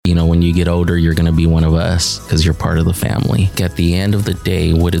when you get older, you're going to be one of us because you're part of the family. At the end of the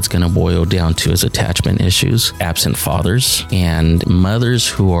day, what it's going to boil down to is attachment issues, absent fathers, and mothers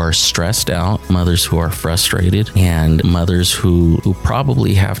who are stressed out, mothers who are frustrated, and mothers who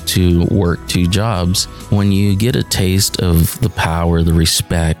probably have to work 2 jobs. When you get a taste of the power, the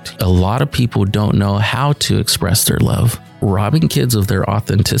respect, a lot of people don't know how to express their love. Robbing kids of their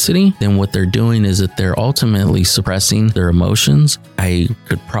authenticity, then what they're doing is that they're ultimately suppressing their emotions. I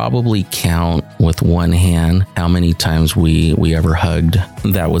could probably count with one hand how many times we ever hugged.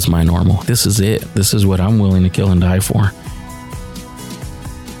 That was my normal. This is it. This is what I'm willing to kill and die for.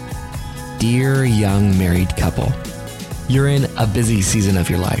 Dear young married couple, you're in a busy season of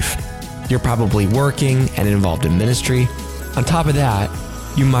your life. You're probably working and involved in ministry. On top of that,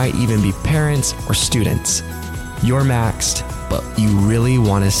 you might even be parents or students. You're maxed, but you really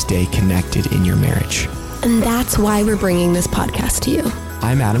want to stay connected in your marriage. And that's why we're bringing this podcast to you.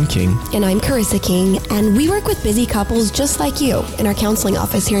 I'm Adam King. And I'm Carissa King, and we work with busy couples just like you in our counseling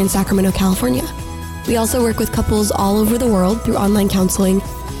office here in Sacramento, California. We also work with couples all over the world through online counseling,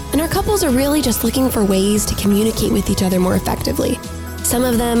 and our couples are really just looking for ways to communicate with each other more effectively. Some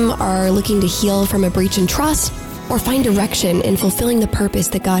of them are looking to heal from a breach in trust or find direction in fulfilling the purpose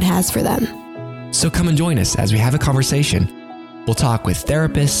that God has for them. So come and join us as we have a conversation. We'll talk with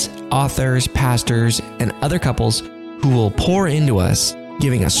therapists, authors, pastors, and other couples who will pour into us,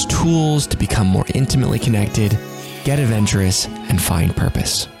 giving us tools to become more intimately connected, get adventurous, and find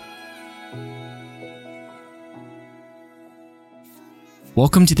purpose.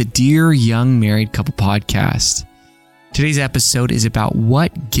 Welcome to the Dear Young Married Couple podcast. Today's episode is about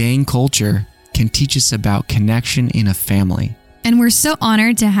what gang culture can teach us about connection in a family. And we're so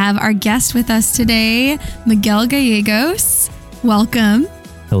honored to have our guest with us today, Miguel Gallegos. Welcome.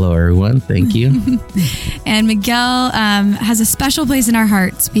 Hello, everyone. Thank you. And Miguel has a special place in our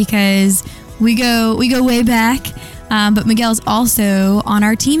hearts because we go way back. But Miguel's also on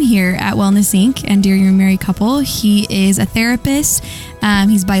our team here at Wellness Inc. and Dear Young Married Couple. He is a therapist.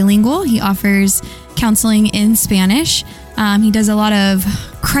 He's bilingual. He offers counseling in Spanish. He does a lot of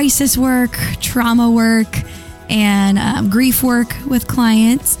crisis work, trauma work, and grief work with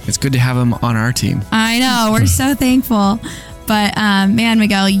clients. It's good to have him on our team. I know. We're so thankful. But man,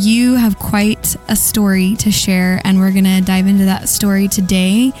 Miguel, you have quite a story to share, and we're going to dive into that story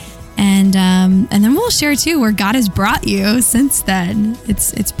today. And then we'll share too where God has brought you since then.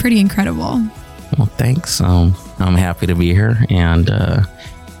 It's pretty incredible. Well, thanks. I'm happy to be here, and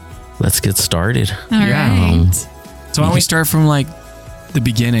let's get started. All right. So why don't we start from like the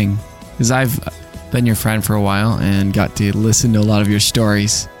beginning? Because I've been your friend for a while and got to listen to a lot of your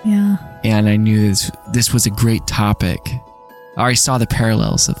stories. Yeah. And I knew this was a great topic. I already saw the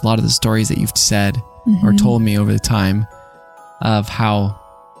parallels of a lot of the stories that you've said or told me over the time of how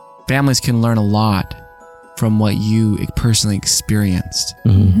families can learn a lot from what you personally experienced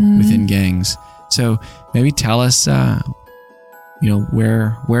within gangs. So maybe tell us, where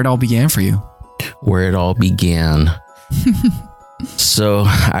it all began for you. Where it all began. So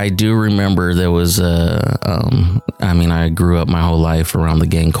I do remember there was I grew up my whole life around the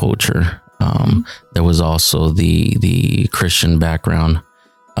gang culture. There was also the Christian background.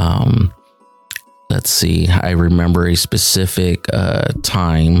 Let's see. I remember a specific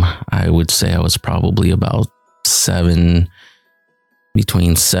time. I would say I was probably about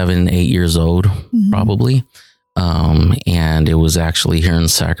between 7 and 8 years old, probably. And it was actually here in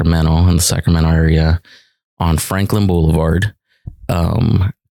Sacramento, in the Sacramento area, on Franklin Boulevard.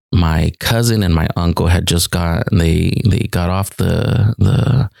 My cousin and my uncle had just got off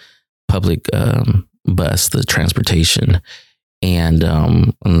the public bus, the transportation. And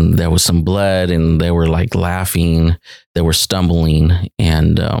there was some blood, and they were like laughing, they were stumbling,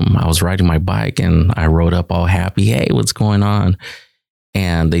 and I was riding my bike, and I rode up all happy. Hey, what's going on?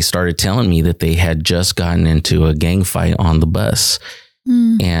 And they started telling me that they had just gotten into a gang fight on the bus.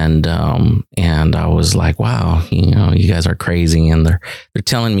 And I was like, wow, you guys are crazy. And they're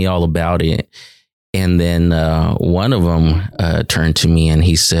telling me all about it. And then one of them turned to me and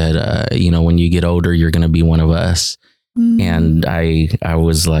he said, when you get older, you're going to be one of us. And I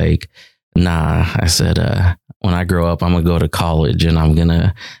was like, nah. I said, when I grow up, I'm going to go to college and I'm going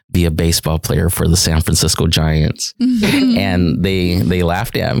to be a baseball player for the San Francisco Giants. And they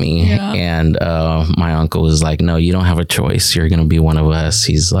laughed at me. Yeah. And my uncle was like, no, you don't have a choice. You're going to be one of us.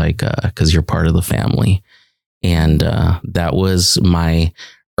 He's like, because you're part of the family. And that was my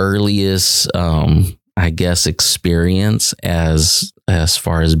earliest, experience as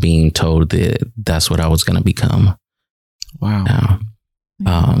far as being told that that's what I was going to become. Wow.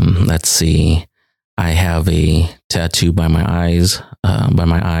 Let's see. I have a tattoo by my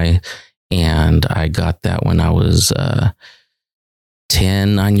eye. And I got that when I was 9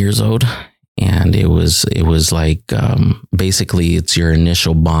 years old. And it was like, basically it's your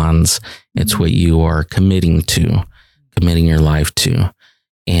initial bonds. It's what you are committing your life to.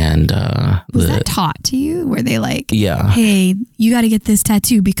 And was that taught to you? Were they like, yeah, hey, you got to get this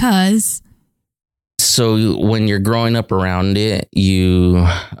tattoo because? So when you're growing up around it, you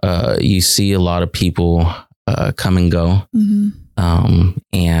see a lot of people come and go,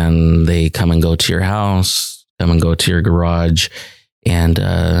 and they come and go to your house, come and go to your garage. And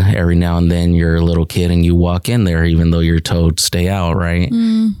every now and then you're a little kid and you walk in there, even though you're told to stay out, right?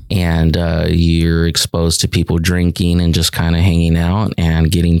 And you're exposed to people drinking and just kind of hanging out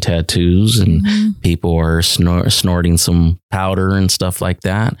and getting tattoos, and people are snorting some powder and stuff like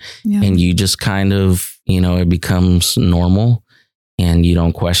that. Yeah. And you just kind of, it becomes normal and you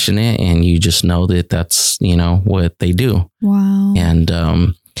don't question it, and you just know that that's, what they do. Wow.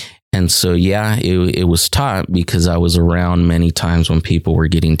 And so, yeah, it was taught because I was around many times when people were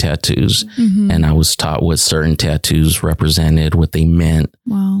getting tattoos, and I was taught what certain tattoos represented, what they meant.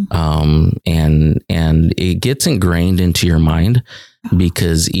 Wow. And it gets ingrained into your mind,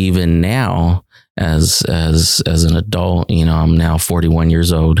 because even now, as an adult, I'm now 41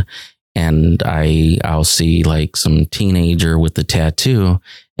 years old, and I'll see like some teenager with the tattoo,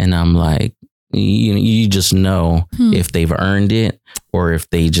 and I'm like, you just know if they've earned it or if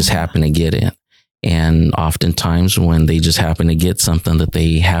they just happen to get it. And oftentimes when they just happen to get something that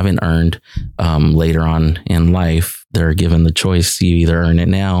they haven't earned, later on in life, they're given the choice. You either earn it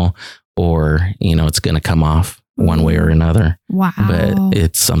now or, it's going to come off one way or another. Wow. But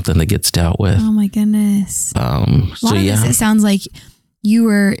it's something that gets dealt with. Oh my goodness. So yeah, it sounds like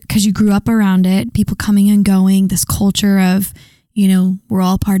because you grew up around it, people coming and going, this culture of, we're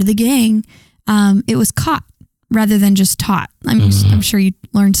all part of the gang. It was caught rather than just taught. I'm sure you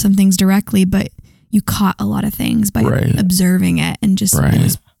learned some things directly, but you caught a lot of things by observing it, and just it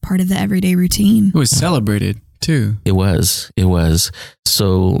was part of the everyday routine. It was celebrated too. It was.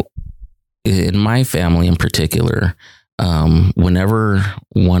 So in my family in particular, whenever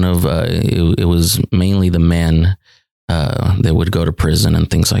one of, it was mainly the men that would go to prison and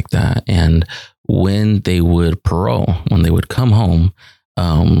things like that. And when they would parole, when they would come home,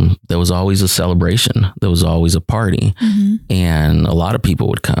 there was always a celebration. There was always a party, and a lot of people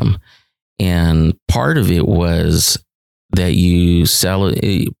would come. And part of it was that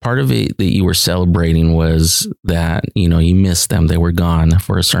part of it that you were celebrating was that, you missed them. They were gone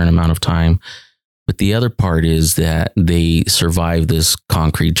for a certain amount of time. But the other part is that they survived this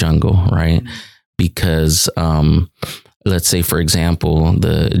concrete jungle, right? Because, let's say, for example,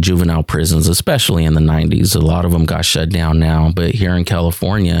 the juvenile prisons, especially in the 90s, a lot of them got shut down now. But here in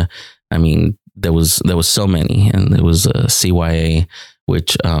California, there was so many, and there was a CYA,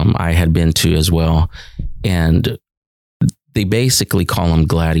 which I had been to as well. And they basically call them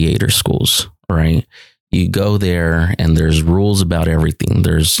gladiator schools, right? You go there and there's rules about everything.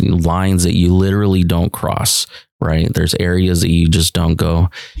 There's lines that you literally don't cross, right? There's areas that you just don't go.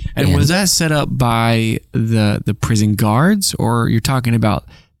 And was that set up by the prison guards, or you're talking about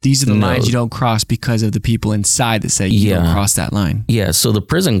these are the lines you don't cross because of the people inside that say you don't cross that line? Yeah. So the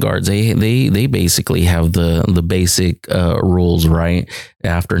prison guards, they basically have the basic rules, right?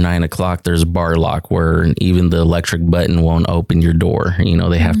 After 9 o'clock, there's bar lock, where even the electric button won't open your door.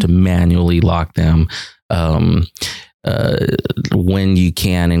 They have to manually lock them. When you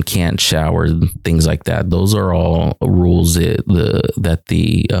can and can't shower, things like that. Those are all rules that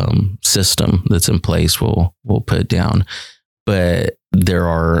the system that's in place will put down. But there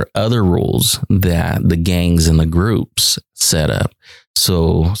are other rules that the gangs and the groups set up.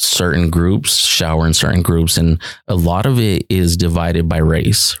 So certain groups shower in certain groups, and a lot of it is divided by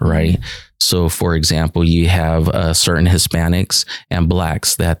race, right? So, for example, you have certain Hispanics and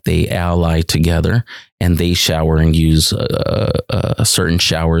Blacks that they ally together, and they shower and use certain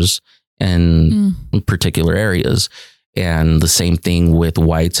showers in particular areas. And the same thing with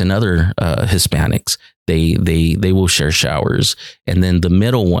whites and other Hispanics. They will share showers. And then the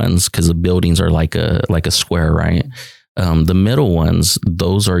middle ones, because the buildings are like a square, right? The middle ones,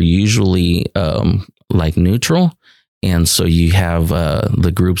 those are usually like neutral. And so you have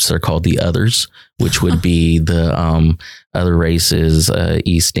the groups that are called the others, which would be the other races,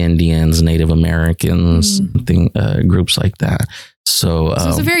 East Indians, Native Americans, groups like that. So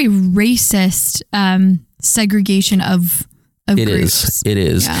it's a very racist segregation of groups. It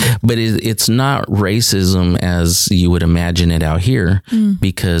is. Yeah. But it's not racism as you would imagine it out here,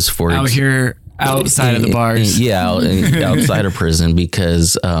 because here outside of the bars. Yeah, outside of prison,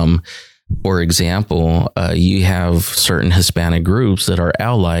 because For example, you have certain Hispanic groups that are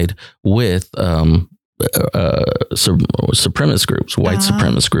allied with supremacist groups, white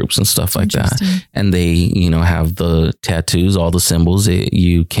supremacist groups and stuff like that. And they, have the tattoos, all the symbols that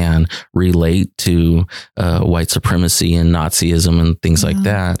you can relate to white supremacy and Nazism and things like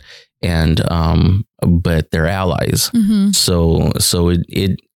that. And, but they're allies. Mm-hmm. So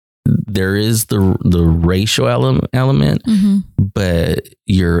there is the racial element, but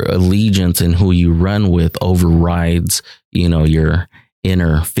your allegiance and who you run with overrides, your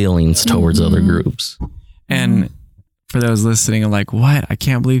inner feelings towards other groups. And for those listening, I'm like, what? I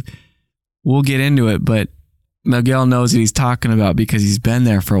can't believe we'll get into it, but Miguel knows what he's talking about because he's been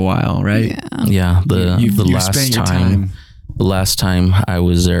there for a while, right? Yeah. The last time I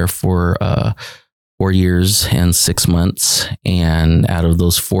was there for 4 years and 6 months. And out of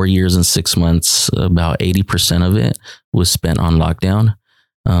those 4 years and 6 months, about 80% of it was spent on lockdown.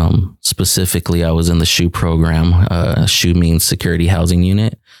 Specifically, I was in the SHU program. SHU means Security Housing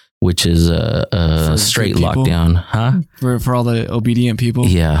Unit, which is a straight lockdown, for all the obedient people.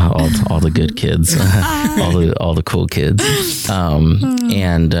 Yeah, all the good kids, all the cool kids.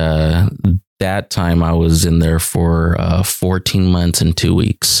 And that time I was in there for 14 months and 2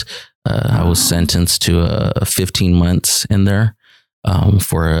 weeks. I was sentenced to 15 months in there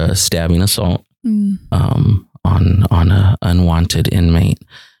for a stabbing assault on an unwanted inmate.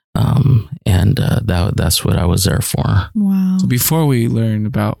 And that's what I was there for. Wow. So before we learn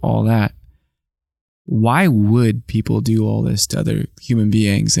about all that, why would people do all this to other human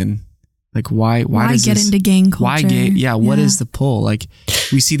beings? And like, why does get into gang culture? What is the pull? Like,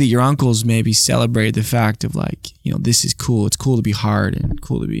 we see that your uncles maybe celebrate the fact of like, this is cool. It's cool to be hard and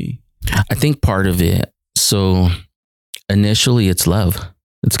cool to be. I think part of it, so initially it's love.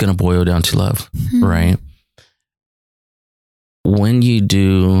 It's going to boil down to love, right? When you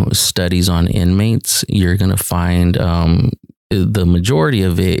do studies on inmates, you're going to find the majority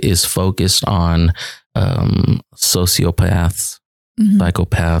of it is focused on sociopaths,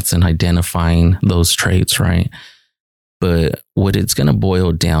 psychopaths, and identifying those traits, right? But what it's going to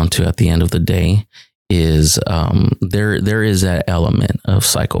boil down to at the end of the day is there is that element of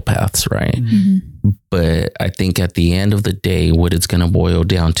psychopaths, right? Mm-hmm. But I think at the end of the day, what it's going to boil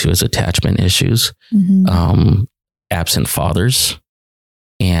down to is attachment issues, absent fathers,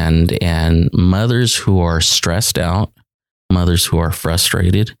 and mothers who are stressed out, mothers who are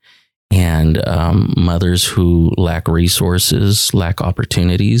frustrated, and mothers who lack resources, lack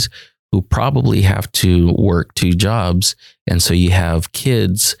opportunities, who probably have to work 2 jobs. And so you have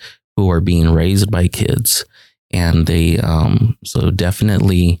kids who are being raised by kids, and they so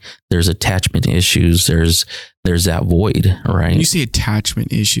definitely there's attachment issues. There's that void, right? You say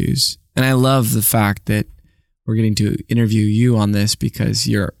attachment issues, and I love the fact that we're getting to interview you on this because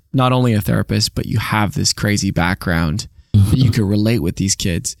you're not only a therapist, but you have this crazy background that you can relate with these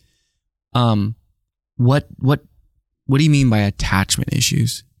kids. What do you mean by attachment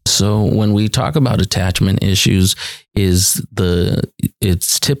issues? So when we talk about attachment issues,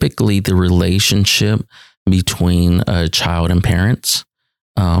 it's typically the relationship between a child and parents,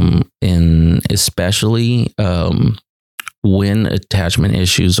 and especially when attachment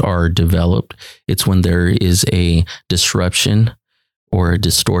issues are developed, it's when there is a disruption or a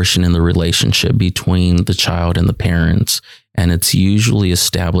distortion in the relationship between the child and the parents, and it's usually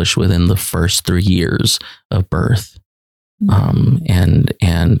established within the first 3 years of birth.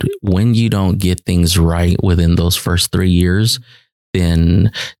 And when you don't get things right within those first 3 years,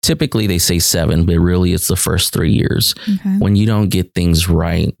 then typically they say 7, but really it's the first 3 years. Okay. When you don't get things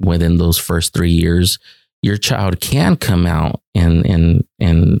right within those first 3 years, your child can come out and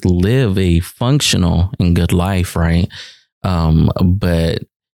live a functional and good life, right? But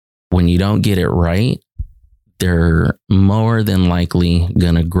when you don't get it right, they're more than likely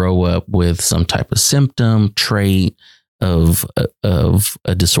going to grow up with some type of symptom, trait of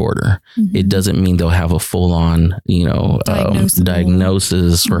a disorder. It doesn't mean they'll have a full-on,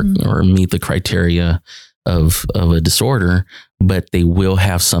 diagnosis or meet the criteria of a disorder, but they will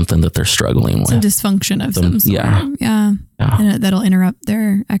have something that they're struggling with. Some dysfunction of some sort. Yeah. And that'll interrupt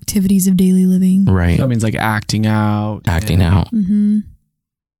their activities of daily living. Right. That means like acting out.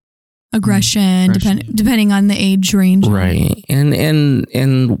 Aggression, depending on the age range. Right.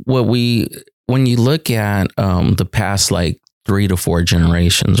 And when you look at the past like 3 to 4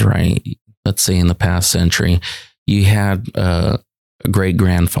 generations, right? Let's say in the past century, you had great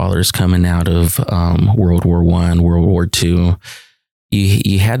grandfathers coming out of World War I, World War II.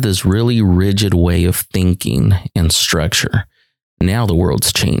 You had this really rigid way of thinking and structure. Now the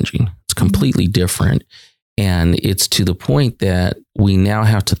world's changing. It's completely different. And it's to the point that we now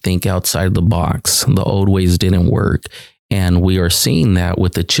have to think outside the box. The old ways didn't work. And we are seeing that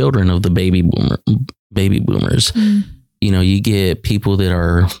with the children of the baby boomers. You know, you get people that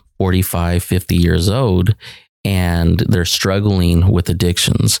are 45, 50 years old, and they're struggling with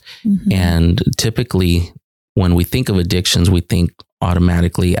addictions. And typically, when we think of addictions, we think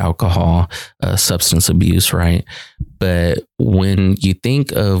automatically alcohol, substance abuse, right? But when you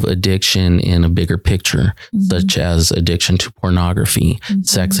think of addiction in a bigger picture, such as addiction to pornography,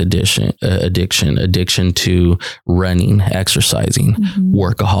 sex addiction to running, exercising,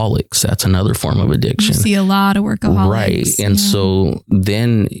 workaholics, that's another form of addiction. You see a lot of workaholics. Right. And so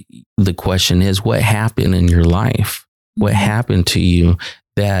then the question is, what happened in your life? What happened to you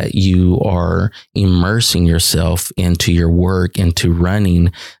that you are immersing yourself into your work, into running,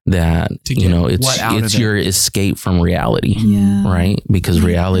 that, you know, it's your escape from reality, right? Because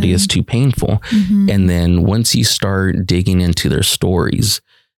reality is too painful. And then once you start digging into their stories,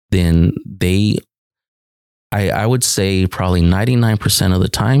 then I would say probably 99% of the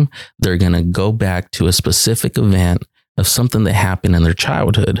time, they're going to go back to a specific event of something that happened in their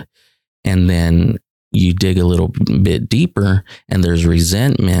childhood. And then you dig a little bit deeper and there's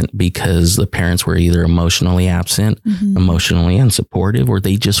resentment because the parents were either emotionally absent, emotionally unsupportive, or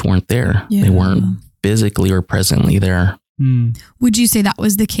they just weren't there. They weren't physically or presently there. Would you say that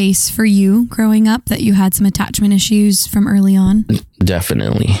was the case for you growing up, that you had some attachment issues from early on?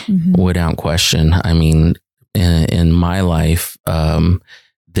 Definitely, without question. I mean, in my life,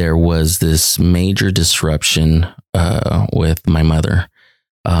 there was this major disruption with my mother.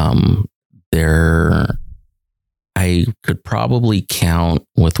 I could probably count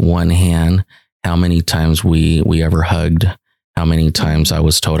with one hand how many times we ever hugged, how many times I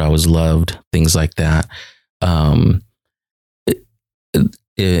was told I was loved, things like that.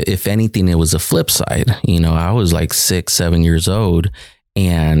 If anything, it was a flip side. You know, I was like 6, 7 years old,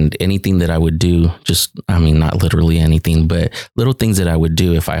 and anything that I would do, not literally anything, but little things that I would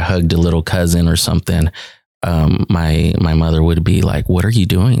do, if I hugged a little cousin or something, my mother would be like, "What are you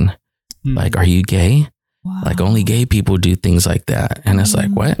doing? Like, are you gay?" Wow. Like, only gay people do things like that. And it's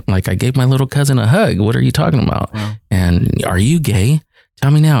like, what? Like, I gave my little cousin a hug. What are you talking about? Wow. And are you gay? Tell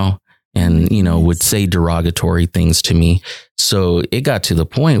me now. And, you know, would say derogatory things to me. So it got to the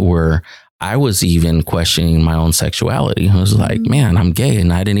point where I was even questioning my own sexuality. I was like, man, I'm gay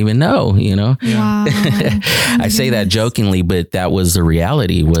and I didn't even know, you know. Wow. I say that jokingly, but that was the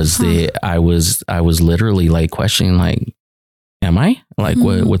reality, was that I was literally like questioning, like, am I? Like,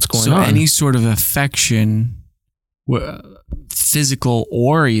 what's going on? So any sort of affection, physical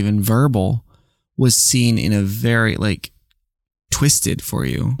or even verbal, was seen in a very like twisted for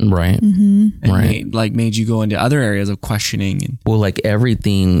you, right? And made you go into other areas of questioning. And well, like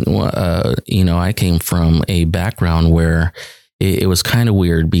everything, you know, I came from a background where it was kind of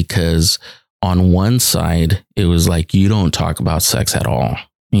weird, because on one side it was like, you don't talk about sex at all.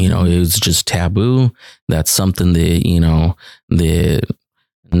 You know, it was just taboo. That's something that, you know, that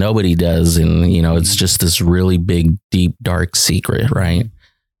nobody does. And, you know, it's just this really big, deep, dark secret. Right.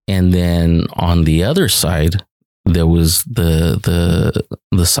 And then on the other side, there was the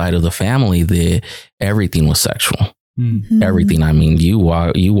side of the family that everything was sexual. Everything. I mean, you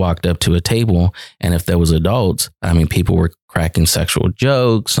walked up to a table, and if there was adults, I mean, people were cracking sexual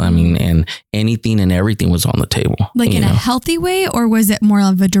jokes. I mean, and anything and everything was on the table. Like in a healthy way, or was it more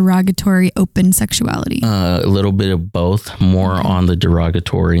of a derogatory, open sexuality? A little bit of both, more on the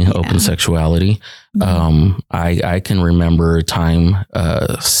derogatory, open sexuality. I can remember a time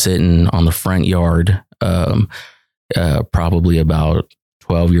sitting on the front yard, probably about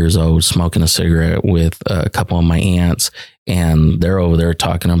 12 years old, smoking a cigarette with a couple of my aunts, and they're over there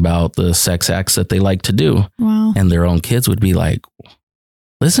talking about the sex acts that they like to do. Wow. And their own kids would be like,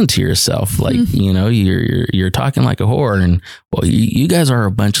 listen to yourself. Like, you know, you're talking like a whore, and well, you guys are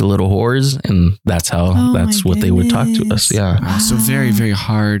a bunch of little whores. And that's how, that's what they would talk to us. Yeah. Wow. So very, very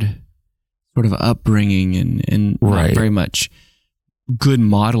hard sort of upbringing and not very much good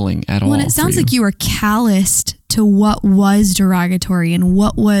modeling at all. Well, and it sounds like you were calloused to what was derogatory and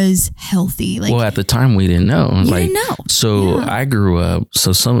what was healthy. Like, well, at the time we didn't know. You didn't know. So I grew up.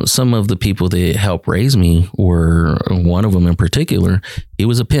 So some of the people that helped raise me were, one of them in particular, he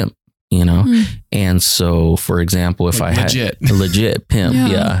was a pimp, you know? And so, for example, if I had a legit pimp,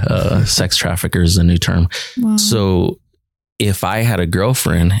 sex trafficker is a new term. Wow. So if I had a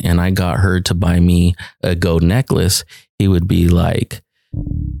girlfriend and I got her to buy me a gold necklace, he would be like,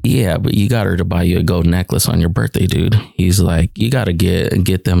 yeah, but you got her to buy you a gold necklace on your birthday, dude. He's like, you got to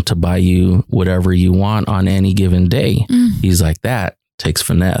get them to buy you whatever you want on any given day. He's like, that takes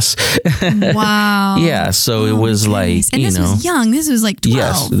finesse. Wow. Yeah. So it was like, and this was young. This was like 12.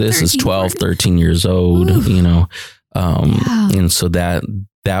 Yes, this 13, is 12, 14. 13 years old, and so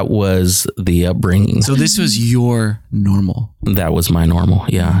that was the upbringing. So this was your normal. That was my normal.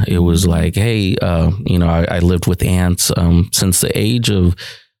 Yeah. It was like, hey, I lived with aunts since the age of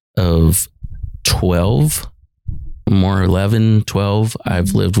 12, more 11, 12.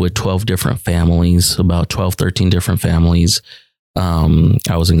 I've lived with 12 different families, about 12, 13 different families. I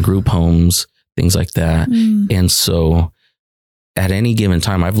was in group homes, things like that. And so at any given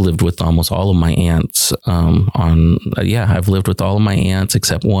time, I've lived with almost all of my aunts I've lived with all of my aunts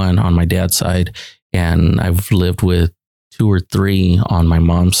except one on my dad's side. And I've lived with 2 or 3 on my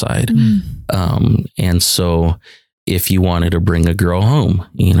mom's side. And so if you wanted to bring a girl home,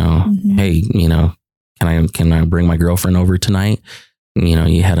 hey, can I bring my girlfriend over tonight?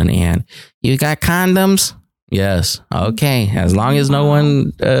 You had an aunt. You got condoms? Yes. Okay. As long as no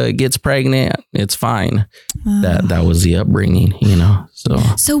one gets pregnant, it's fine. That was the upbringing,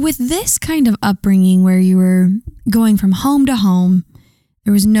 So with this kind of upbringing where you were going from home to home,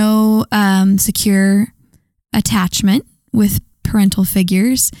 there was no secure attachment with parental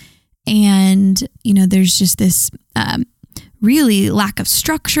figures. And, there's just this really lack of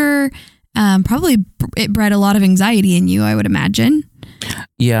structure. Probably it bred a lot of anxiety in you, I would imagine.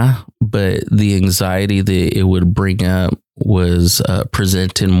 Yeah, but the anxiety that it would bring up was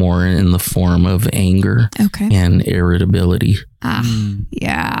presented more in the form of anger and irritability.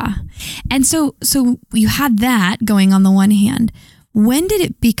 Yeah. And so you had that going on the one hand. When did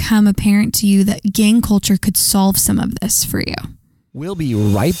it become apparent to you that gang culture could solve some of this for you? We'll be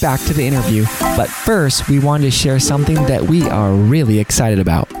right back to the interview, but first we wanted to share something that we are really excited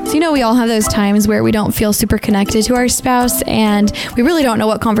about. So, we all have those times where we don't feel super connected to our spouse and we really don't know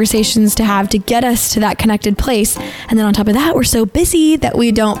what conversations to have to get us to that connected place. And then on top of that, we're so busy that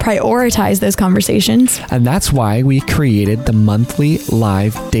we don't prioritize those conversations. And that's why we created the monthly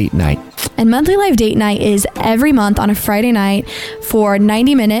live date night. And monthly live date night is every month on a Friday night for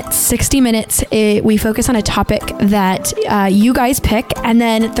 90 minutes, 60 minutes. We focus on a topic that you guys pick. And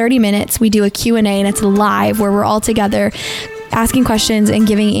then 30 minutes, we do a Q&A and it's live where we're all together asking questions and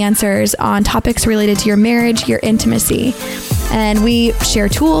giving answers on topics related to your marriage, your intimacy. And we share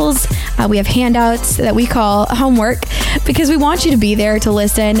tools. We have handouts that we call homework because we want you to be there to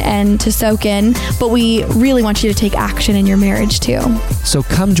listen and to soak in, but we really want you to take action in your marriage too. So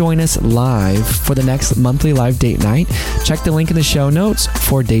come join us live for the next monthly live date night. Check the link in the show notes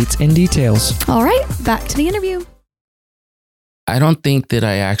for dates and details. All right, back to the interview. I don't think that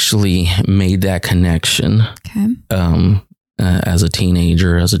I actually made that connection. As a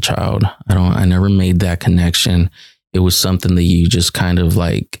teenager, as a child, I never made that connection. It was something that you just kind of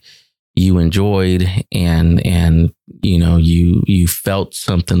like, you enjoyed and you felt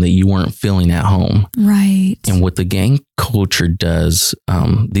something that you weren't feeling at home. Right. And what the gang culture does,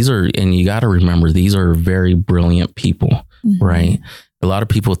 and you got to remember, these are very brilliant people, right? A lot of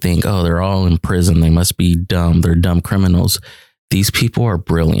people think, oh, they're all in prison. They must be dumb. They're dumb criminals. These people are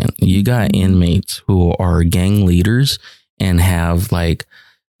brilliant. You got inmates who are gang leaders and have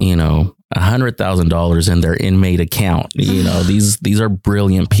 $100,000 in their inmate account. These are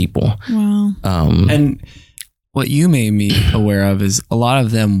brilliant people. Wow. And what you made me aware of is a lot of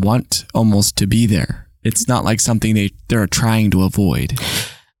them want almost to be there. It's not like something they're trying to avoid.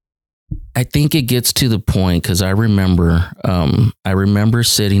 I think it gets to the point because I remember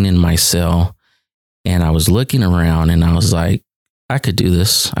sitting in my cell and I was looking around and I was like, I could do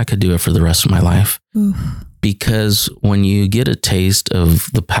this. I could do it for the rest of my life. Oof. Because when you get a taste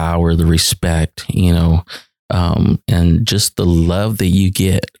of the power, the respect, and just the love that you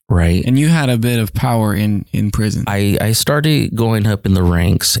get, right? And you had a bit of power in prison. I started going up in the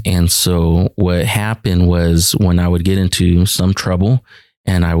ranks. And so what happened was when I would get into some trouble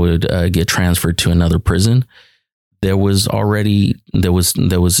and I would get transferred to another prison, there was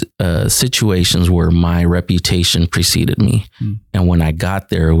situations where my reputation preceded me. And when I got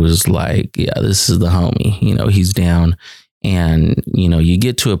there, it was like, yeah, this is the homie, he's down. And, you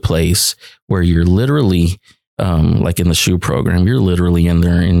get to a place where you're literally, like in the shoe program, you're literally in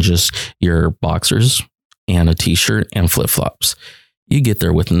there in just your boxers and a t-shirt and flip-flops. You get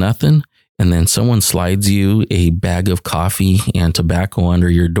there with nothing. And then someone slides you a bag of coffee and tobacco under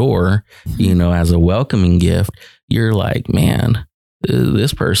your door, as a welcoming gift. You're like, man,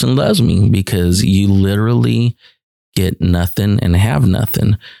 this person loves me because you literally get nothing and have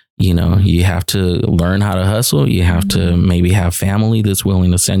nothing. You have to learn how to hustle. You have to maybe have family that's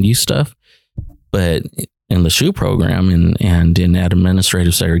willing to send you stuff. But in the shoe program and in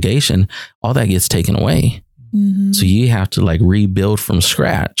administrative segregation, all that gets taken away. So you have to like rebuild from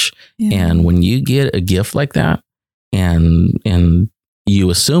scratch. And when you get a gift like that and you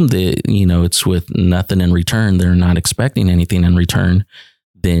assume that, you know, it's with nothing in return, they're not expecting anything in return,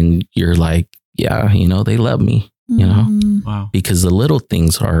 then you're like, yeah, you know, they love me, you know, Wow. because the little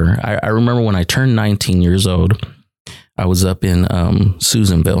things are, I remember when I turned 19 years old, I was up in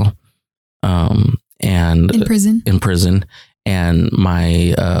Susanville and in prison. And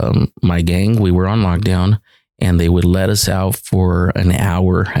my gang, we were on lockdown, and they would let us out for an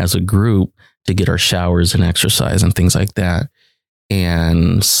hour as a group to get our showers and exercise and things like that.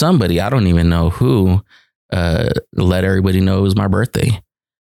 And somebody, I don't even know who, let everybody know it was my birthday.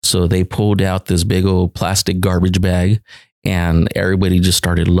 So they pulled out this big old plastic garbage bag, and everybody just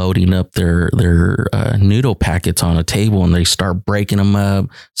started loading up their noodle packets on a table, and they start breaking them up.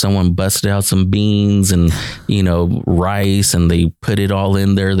 Someone busted out some beans and, you know, rice, and they put it all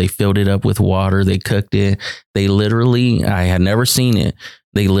in there. They filled it up with water. They cooked it. They literally, I had never seen it.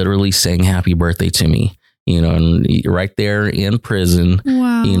 They literally sang happy birthday to me, you know, and right there in prison.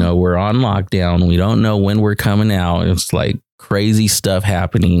 Wow. You know, we're on lockdown. We don't know when we're coming out. It's like crazy stuff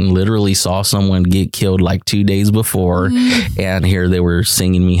happening. Literally saw someone get killed like 2 days before. And here they were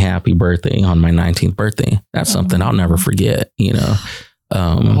singing me happy birthday on my 19th birthday. That's something I'll never forget, you know.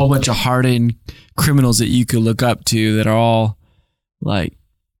 A whole bunch of hardened criminals that you could look up to that are all like,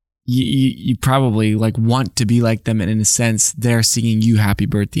 you probably like want to be like them. And in a sense, they're singing you happy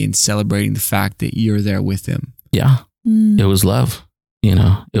birthday and celebrating the fact that you're there with them. Yeah. It was love, you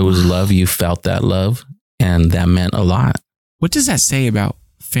know, it was love. You felt that love, and that meant a lot. What does that say about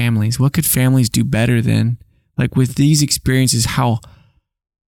families? What could families do better than, like, with these experiences, how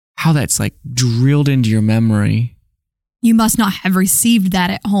that's like drilled into your memory? You must not have received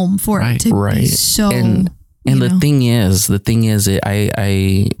that at home for it to be so. And the thing is,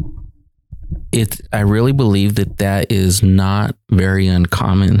 I really believe that is not very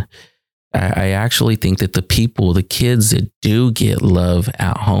uncommon. I actually think that the kids that do get love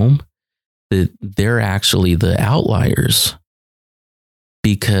at home, that they're actually the outliers,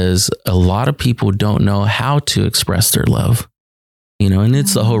 because a lot of people don't know how to express their love, you know, and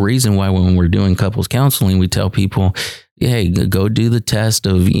it's the whole reason why when we're doing couples counseling, we tell people, hey, go do the test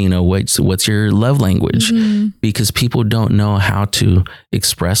of, you know, what's your love language, because people don't know how to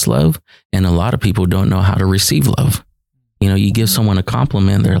express love. And a lot of people don't know how to receive love. You know, you give someone a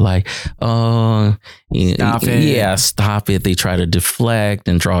compliment, they're like, oh, stop it. Yeah, stop it. They try to deflect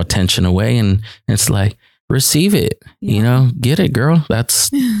and draw attention away. And it's like, receive it, you know, get it, girl. That's,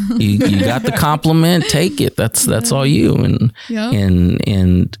 you got the compliment, take it. That's all you.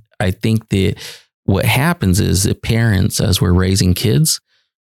 And I think that what happens is that parents, as we're raising kids,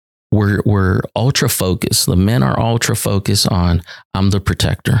 we're ultra focused. The men are ultra focused on, I'm the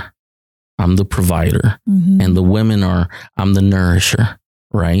protector, I'm the provider, and the women are, I'm the nourisher,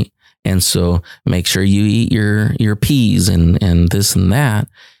 right? And so make sure you eat your peas and this and that.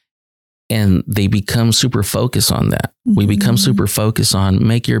 And they become super focused on that. We become super focused on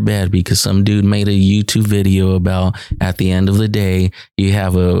make your bed, because some dude made a YouTube video about at the end of the day, you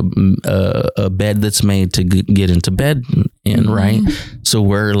have a bed that's made to get into bed in, right? So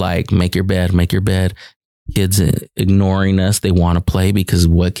we're like, make your bed, make your bed. Kids ignoring us. They want to play, because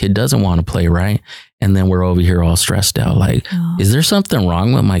what kid doesn't want to play, right? And then we're over here all stressed out. Like, is there something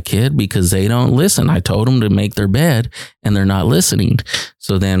wrong with my kid? Because they don't listen. I told them to make their bed and they're not listening.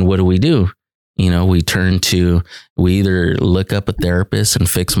 So then what do? You know, we either look up a therapist and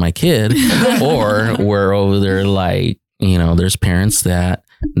fix my kid, or we're over there like, you know, there's parents that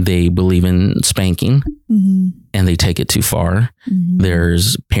they believe in spanking and they take it too far.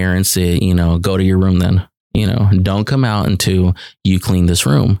 There's parents that, you know, go to your room then. You know, don't come out until you clean this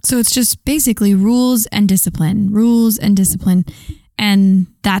room. So it's just basically rules and discipline. And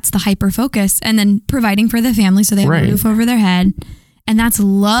that's the hyper focus. And then providing for the family so they have a roof over their head. And that's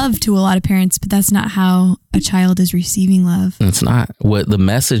love to a lot of parents, but that's not how a child is receiving love. It's not. What the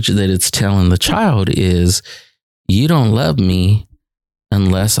message that it's telling the child is, you don't love me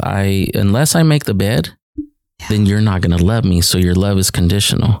unless I make the bed, then you're not going to love me. So your love is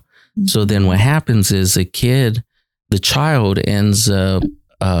conditional. So then what happens is the child ends up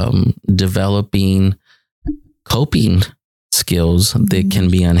developing coping skills that can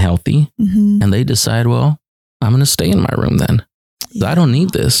be unhealthy. And they decide, well, I'm going to stay in my room then. I don't need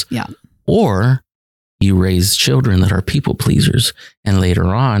this. Yeah. Or you raise children that are people pleasers. And later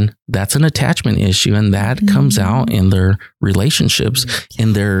on, that's an attachment issue. And that comes out in their relationships,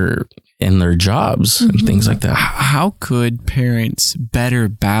 in their jobs and things like that. How could parents better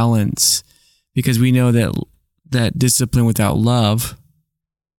balance? Because we know that discipline without love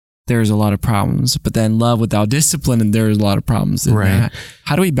there's a lot of problems. But then love without discipline, and there's a lot of problems in that.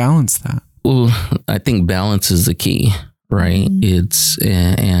 How do we balance that? Well, I think balance is the key, right? It's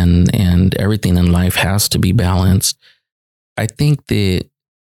and everything in life has to be balanced. I think that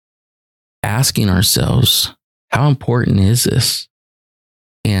asking ourselves, how important is this?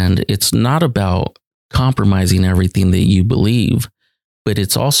 And it's not about compromising everything that you believe, but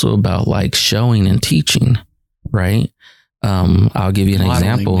it's also about like showing and teaching, right? I'll give you an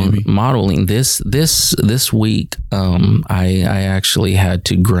example. Maybe. Modeling this week, I actually had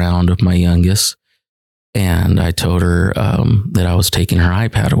to ground my youngest, and I told her that I was taking her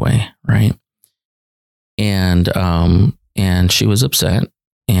iPad away, right? And she was upset,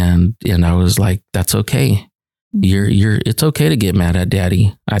 and I was like, "That's okay. It's okay to get mad at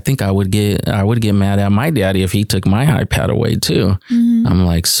daddy. I think I would get mad at my daddy if he took my iPad away too." I'm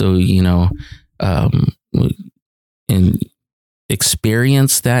like, so and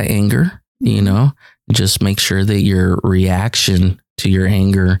experience that anger, just make sure that your reaction to your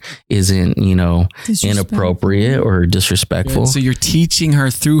anger isn't, inappropriate or disrespectful. So you're teaching her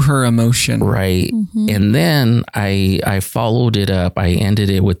through her emotion. Right. And then I followed it up. I ended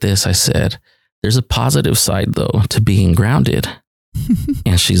it with this. I said, there's a positive side though to being grounded.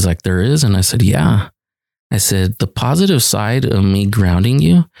 And she's like, there is. And I said, yeah. I said, the positive side of me grounding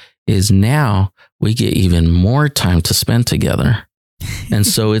you is now we get even more time to spend together. And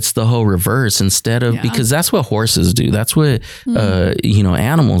so it's the whole reverse instead of, because that's what horses do. That's what,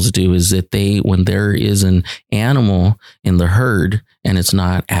 animals do, is that when there is an animal in the herd and it's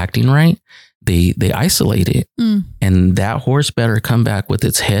not acting right, they isolate it. And that horse better come back with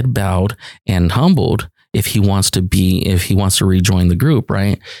its head bowed and humbled if he wants to rejoin the group.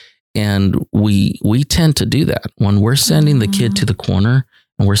 Right. And we tend to do that when we're sending the kid to the corner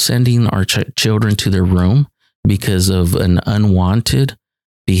and we're sending our children to their room because of an unwanted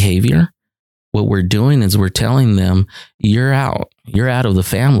behavior. What we're doing is we're telling them, you're out of the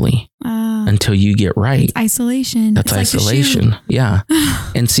family until you get right. It's isolation. That's isolation. Yeah.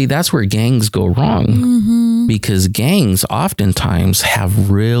 And see, that's where gangs go wrong, because gangs oftentimes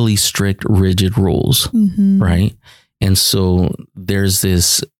have really strict, rigid rules. Right. And so there's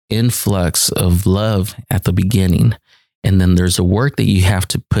this influx of love at the beginning. And then there's a work that you have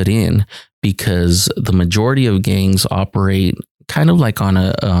to put in, because the majority of gangs operate kind of like on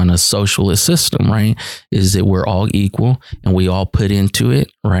a socialist system, right? Is that we're all equal and we all put into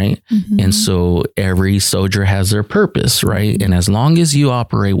it, right? And so every soldier has their purpose, right? And as long as you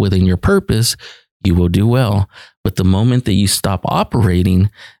operate within your purpose, you will do well. But the moment that you stop operating,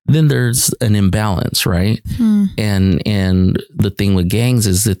 then there's an imbalance, right? And the thing with gangs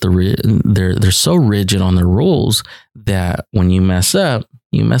is that they're so rigid on their rules that when you mess up,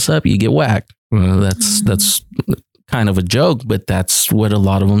 you get whacked. That's kind of a joke, but that's what a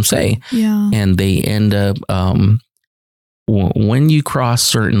lot of them say. Yeah. And they end up, when you cross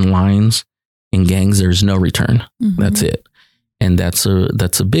certain lines in gangs, there's no return. That's it. And that's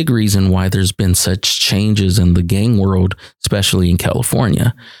a big reason why there's been such changes in the gang world, especially in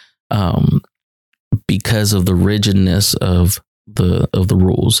California, because of the rigidness of the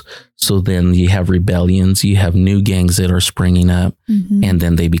rules. So then you have rebellions, you have new gangs that are springing up, and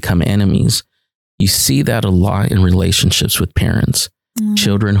then they become enemies. You see that a lot in relationships with parents,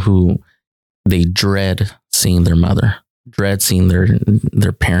 children who they dread seeing their mother, dread seeing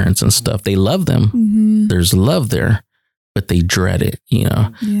their parents and stuff. They love them. There's love there, but they dread it,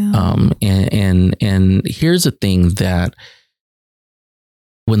 and here's the thing, that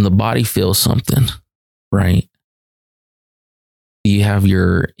when the body feels something, right, you have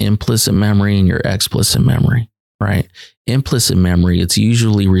your implicit memory and your explicit memory, right? Implicit memory, it's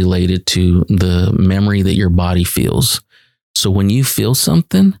usually related to the memory that your body feels. So when you feel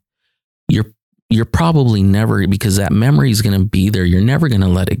something, you're probably never, because that memory is going to be there, you're never going to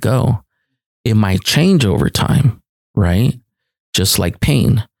let it go. It might change over time, right? Just like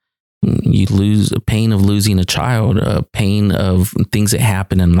pain. You lose a pain of losing a child, a pain of things that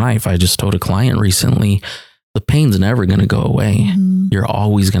happen in life. I just told a client recently, the pain's never going to go away. You're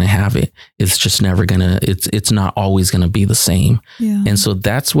always going to have it. It's just never going to, it's not always going to be the same. Yeah. And so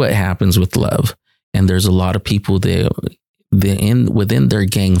that's what happens with love. And there's a lot of people that within their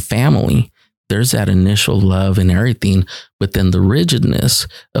gang family, there's that initial love and everything, but then the rigidness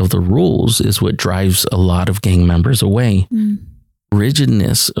of the rules is what drives a lot of gang members away.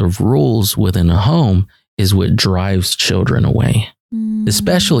 Rigidness of rules within a home is what drives children away,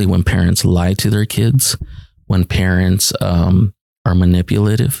 especially when parents lie to their kids, when parents are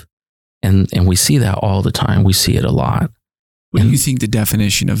manipulative. And we see that all the time. We see it a lot. What do you think the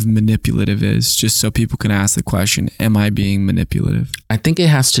definition of manipulative is? Just so people can ask the question, am I being manipulative? I think it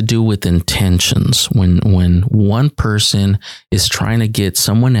has to do with intentions. When one person is trying to get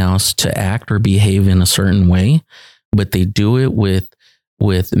someone else to act or behave in a certain way, but they do it with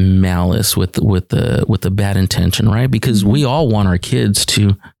malice, with a bad intention, right? Because we all want our kids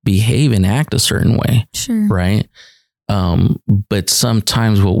to behave and act a certain way, Sure. right? But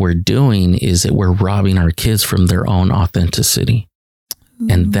sometimes what we're doing is that we're robbing our kids from their own authenticity.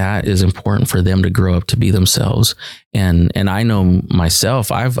 And that is important for them to grow up to be themselves. And I know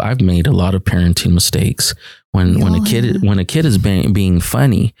myself, I've made a lot of parenting mistakes when a kid is being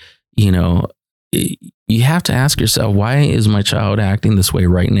funny, you know, you have to ask yourself, why is my child acting this way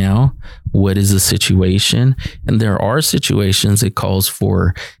right now? What is the situation? And there are situations it calls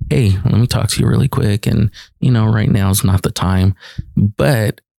for, hey, let me talk to you really quick. And, you know, right now is not the time.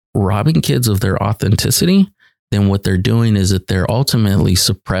 But robbing kids of their authenticity, then what they're doing is that they're ultimately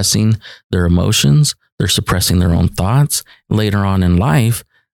suppressing their emotions. They're suppressing their own thoughts. Later on in life,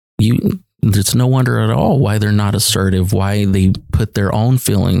 it's no wonder at all why they're not assertive, why they put their own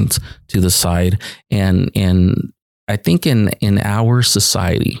feelings to the side. And I think in our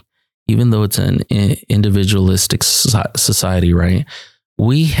society, even though it's an individualistic society, right?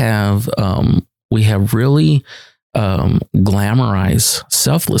 We have really glamorized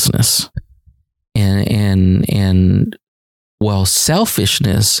selflessness, and while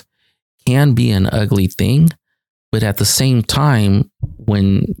selfishness can be an ugly thing, but at the same time,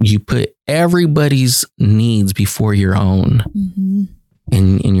 when you put everybody's needs before your own,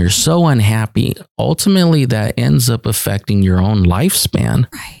 and you're so unhappy, ultimately that ends up affecting your own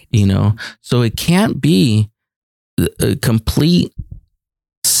lifespan, Right. you know? So it can't be a complete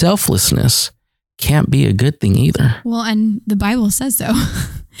selflessness, can't be a good thing either. Well, and the Bible says so.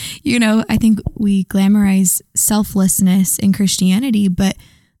 You know, I think we glamorize selflessness in Christianity, but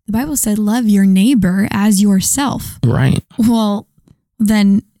the Bible said, love your neighbor as yourself. Right. Well,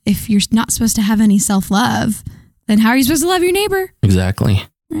 then if you're not supposed to have any self-love, then how are you supposed to love your neighbor? Exactly.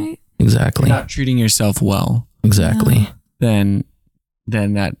 Right. Exactly. You're not treating yourself well, Exactly. Yeah. then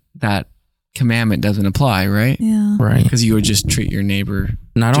that commandment doesn't apply, right? Yeah. Right. Because you would just treat your neighbor.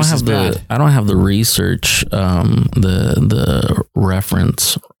 And I just as bad. don't have the research, the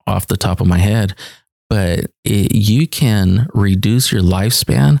reference off the top of my head, but you can reduce your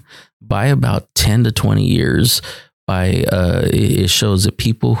lifespan by about 10 to 20 years. It shows that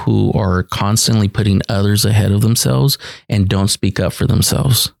people who are constantly putting others ahead of themselves and don't speak up for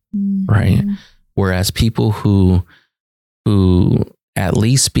themselves, right? Whereas people who at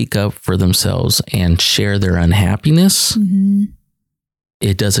least speak up for themselves and share their unhappiness,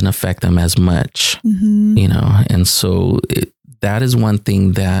 it doesn't affect them as much, you know? And so that is one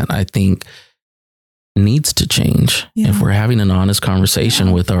thing that I think needs to change. Yeah. If we're having an honest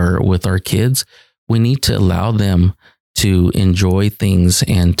conversation with our kids, we need to allow them to enjoy things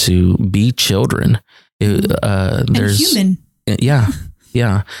and to be children. There's human. Yeah.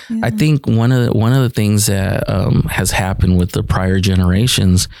 I think one of the things that has happened with the prior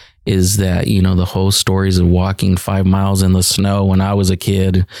generations is that, you know, the whole stories of walking 5 miles in the snow when I was a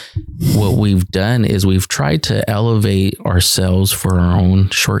kid, what we've done is we've tried to elevate ourselves for our own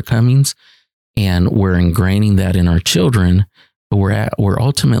shortcomings, and we're ingraining that in our children, but we're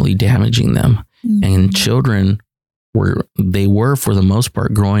ultimately damaging them. And children were for the most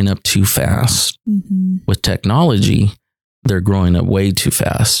part growing up too fast. With technology, they're growing up way too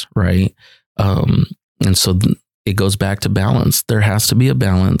fast, right? And so it goes back to balance. There has to be a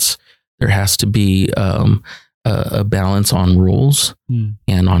balance. There has to be a balance on rules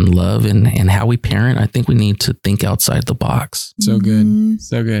and on love and how we parent. I think we need to think outside the box. So good.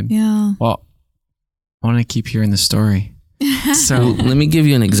 So good. Yeah. Well, I want to keep hearing the story. So let me give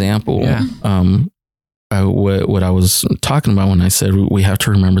you an example. Yeah. What I was talking about when I said we have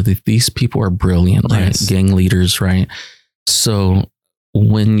to remember that these people are brilliant, right? Yes. Gang leaders, right? So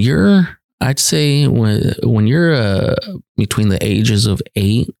when you're between the ages of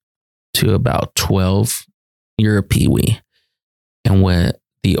 8 to about 12, you're a peewee. And what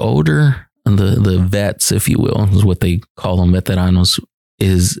the older, the vets, if you will, is what they call them, veteranos,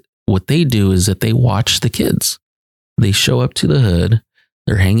 is what they do is that they watch the kids. They show up to the hood,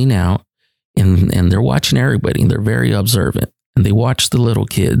 they're hanging out, and they're watching everybody. They're very observant, and they watch the little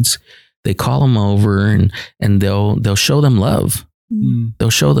kids. They call them over and they'll show them love. They'll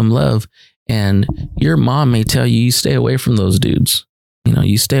show them love. And your mom may tell you stay away from those dudes. You know,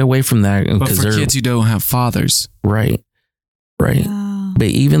 you stay away from that. But for kids who don't have fathers. Right. Yeah. But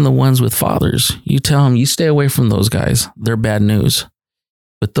even the ones with fathers, you tell them you stay away from those guys. They're bad news.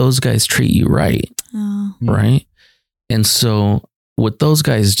 But those guys treat you right. Oh. Right. And so what those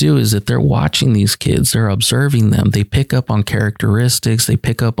guys do is that they're watching these kids, they're observing them, they pick up on characteristics, they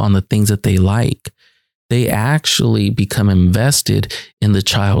pick up on the things that they like. They actually become invested in the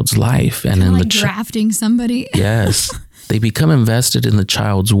child's life and in like the drafting somebody. Yes, they become invested in the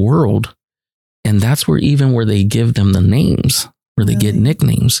child's world, and that's where they give them the names, where they get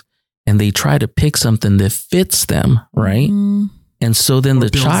nicknames, and they try to pick something that fits them, right? Mm. And so then the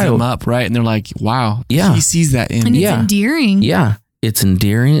builds child them up, right? And they're like, "Wow, Yeah. he sees that in And me." it's endearing. Yeah, it's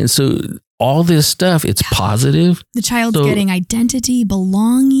endearing. And so all this stuff, it's positive. The child's So- getting identity,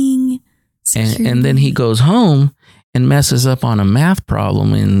 belonging. And then he goes home and messes up on a math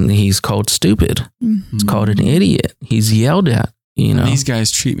problem, and he's called stupid. It's called an idiot. He's yelled at, you know. These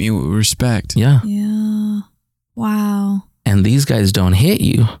guys treat me with respect. Yeah. Yeah. Wow. And these guys don't hit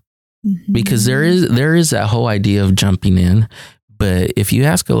you because there is that whole idea of jumping in. But if you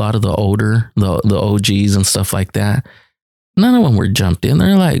ask a lot of the older, the OGs and stuff like that, none of them were jumped in.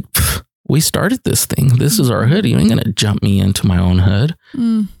 They're like, we started this thing. This is our hood. You ain't gonna jump me into my own hood.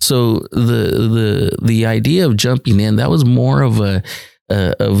 So the idea of jumping in, that was more of a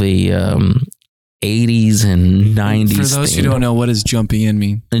 80s and 90s For those thing. who don't know, what does jumping in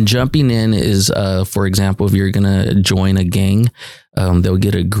mean? And jumping in is, for example, if you're gonna join a gang, they'll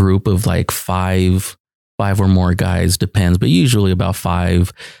get a group of like five or more guys, depends, but usually about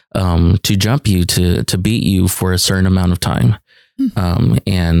 5, to jump you, to beat you for a certain amount of time.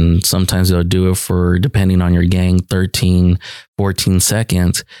 And sometimes they'll do it for, depending on your gang, 13, 14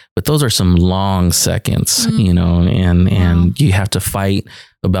 seconds. But those are some long seconds, you know, and you have to fight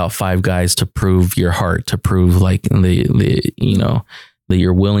about 5 guys to prove your heart, to prove like the you know, that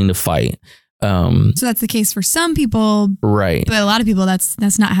you're willing to fight. So that's the case for some people, Right. but a lot of people,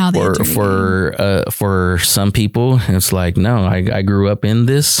 that's not how they enter the game. For some people, it's like, no, I grew up in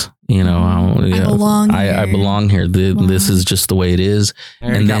this. You know, I belong here. I belong here. This is just the way it is.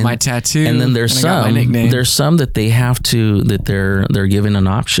 I got my tattoo. And then there's I got my nickname. there's some that they have to, that they're given an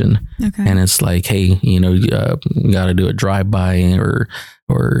option. Okay. And it's like, hey, you know, you got to do a drive-by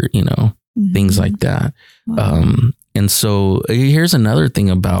or you know, things like that. Wow. And so here's another thing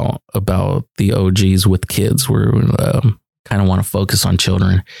about the OGs with kids, where kind of want to focus on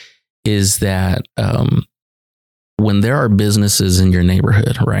children, is that when there are businesses in your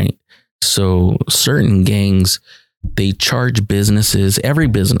neighborhood, right? So certain gangs, they charge businesses, every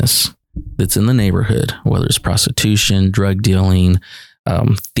business that's in the neighborhood, whether it's prostitution, drug dealing,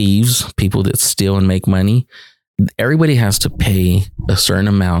 thieves, people that steal and make money, everybody has to pay a certain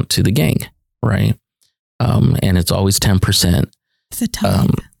amount to the gang, right? And it's always 10%. It's a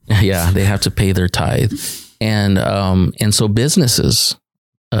tithe. Yeah, they have to pay their tithe. And so businesses,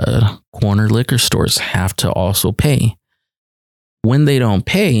 corner liquor stores have to also pay. When they don't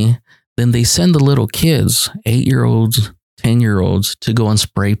pay, then they send the little kids, 8-year-olds, 10-year-olds, to go and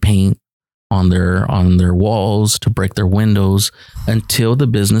spray paint on their walls, to break their windows, until the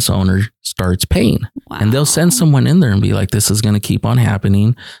business owner starts paying. Wow. And they'll send someone in there and be like, this is going to keep on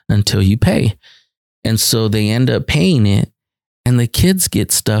happening until you pay. And so they end up paying it, and the kids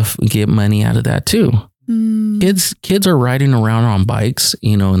get money out of that too. Kids are riding around on bikes,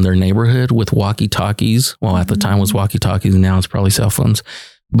 you know, in their neighborhood with walkie-talkies. Well, at the time it was walkie-talkies, now it's probably cell phones.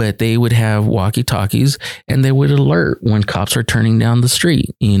 But they would have walkie-talkies, and they would alert when cops are turning down the street,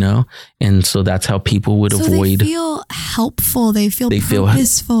 you know? And so that's how people would avoid. They feel helpful. They feel feel-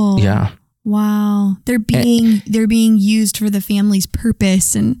 purposeful. Yeah. Wow. They're being used for the family's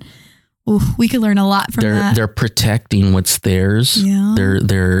purpose, and we could learn a lot from that. They're protecting what's theirs. Yeah.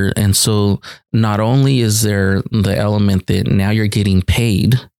 And so not only is there the element that now you're getting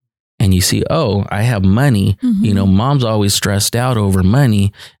paid, and you see, oh, I have money. You know, mom's always stressed out over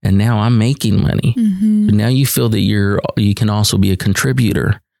money, and now I'm making money. But now you feel that you can also be a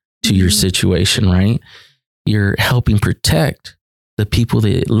contributor to your situation, right? You're helping protect the people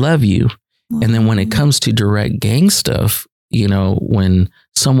that love you. And then when it comes to direct gang stuff, you know, when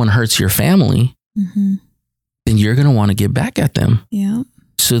someone hurts your family, then you're going to want to get back at them. Yeah.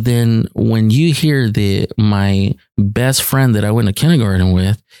 So then when you hear that my best friend that I went to kindergarten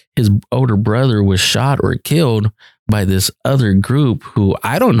with, his older brother was shot or killed by this other group who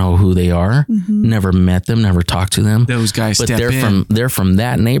I don't know who they are, never met them, never talked to them. Those guys but step in. they're from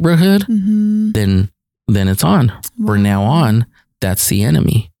that neighborhood, then it's on. From now on, that's the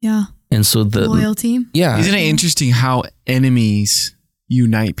enemy. Yeah. And so the loyalty. Yeah. Isn't it interesting how enemies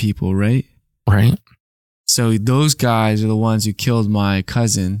unite people, right? Right. So those guys are the ones who killed my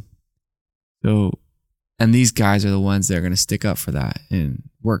cousin. So, and these guys are the ones that are going to stick up for that and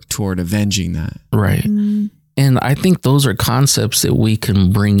work toward avenging that. Right. And I think those are concepts that we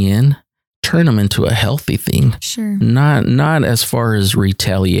can bring in turn them into a healthy thing. Sure. Not as far as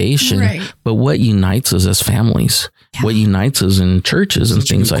retaliation, Right. but what unites us as families, what unites us in churches and Such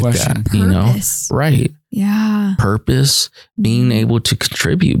a things good like question. that, you know? Purpose. Right. Yeah. Purpose, being able to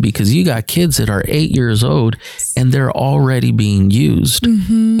contribute, because you got kids that are 8 years old and they're already being used.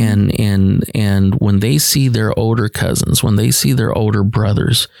 Mm-hmm. And when they see their older cousins, when they see their older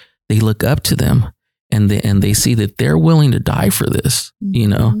brothers, they look up to them and they see that they're willing to die for this, you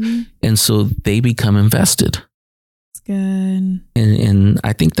know? Mhm. And so they become invested. That's good. And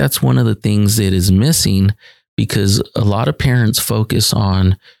I think that's one of the things that is missing, because a lot of parents focus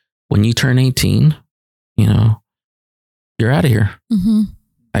on when you turn 18, you know, you're out of here. Mm-hmm.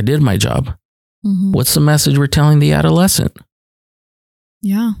 I did my job. Mm-hmm. What's the message we're telling the adolescent?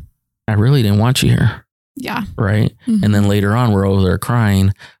 Yeah. I really didn't want you here. Yeah. Right. Mhm. And then later on, we're over there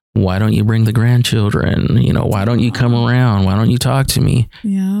crying. Why don't you bring the grandchildren? You know, why don't you come around? Why don't you talk to me?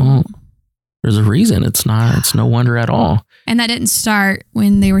 Yeah. Well, there's a reason. It's no wonder at all. And that didn't start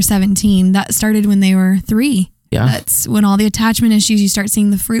when they were 17. That started when they were 3. Yeah. That's when all the attachment issues, you start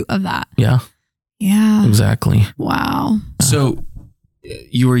seeing the fruit of that. Yeah, Yeah. exactly. Wow. So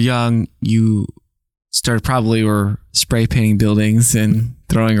you were young. You started probably were spray painting buildings and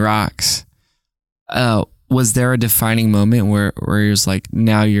throwing rocks. Was there a defining moment where it was like,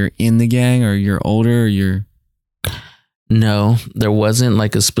 now you're in the gang, or you're older, or you're... No, there wasn't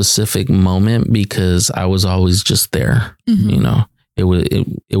like a specific moment, because I was always just there. Mhm. You know,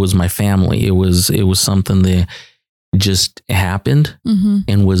 it was my family. It was something that just happened Mm-hmm.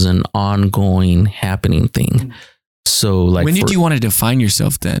 and was an ongoing happening thing. So like, when did you want to define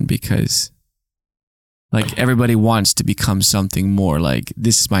yourself then? Because like everybody wants to become something more. Like,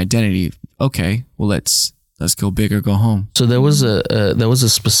 this is my identity. Okay, well let's go big or go home. So there was a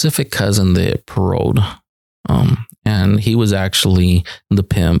specific cousin that paroled, and he was actually the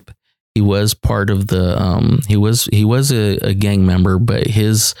pimp. He was part of the he was a gang member, but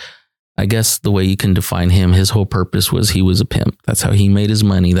I guess the way you can define him, his whole purpose was he was a pimp. That's how he made his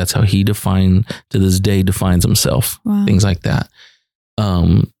money. That's how he to this day defines himself. Wow. Things like that.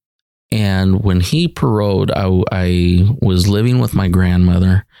 And when he paroled, I was living with my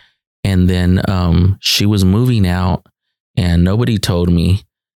grandmother, and then she was moving out, and nobody told me.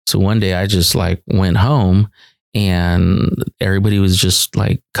 So one day I just like went home, and everybody was just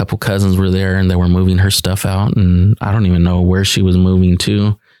like, a couple cousins were there, and they were moving her stuff out, and I don't even know where she was moving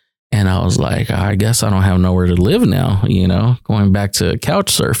to. And I was like, I guess I don't have nowhere to live now, you know, going back to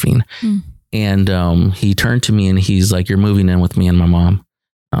couch surfing. Mm. And he turned to me and he's like, you're moving in with me and my mom.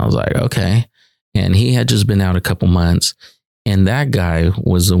 I was like, okay. And he had just been out a couple months. And that guy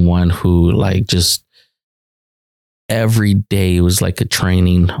was the one who like just every day was like a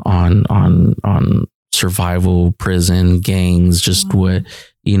training on survival, prison, gangs, just what,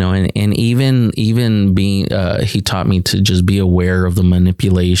 you know, and even being, he taught me to just be aware of the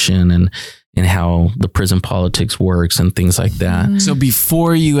manipulation and how the prison politics works and things like that. So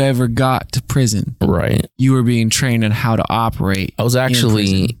before you ever got to prison, Right. you were being trained on how to operate. I was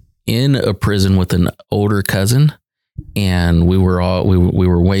actually in a prison with an older cousin, and we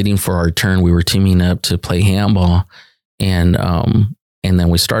were waiting for our turn. We were teaming up to play handball, and then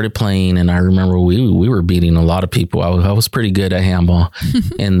we started playing, and I remember we were beating a lot of people. I was pretty good at handball.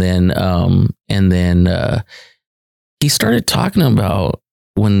 and then he started talking about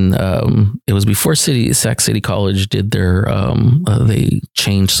when it was before Sac City College did their they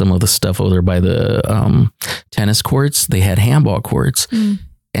changed some of the stuff over there by the tennis courts. They had handball courts. Mm.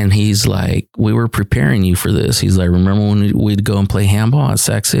 And he's like, we were preparing you for this. He's like, remember when we'd go and play handball at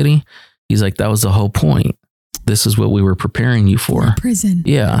Sac City? He's like, that was the whole point. This is what we were preparing you for. Prison.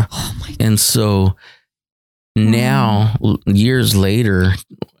 Yeah. Oh my God. And so now, years later,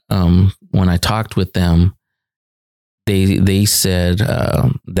 when I talked with them, they said,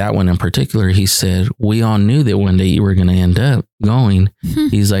 that one in particular, he said, we all knew that one day you were going to end up going.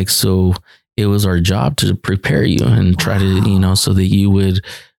 He's like, so it was our job to prepare you and try to, you know, so that you would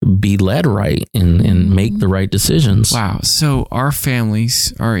be led right and make the right decisions. Wow. So our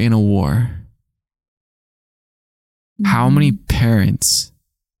families are in a war. How many parents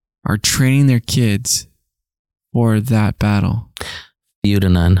are training their kids for that battle? Few to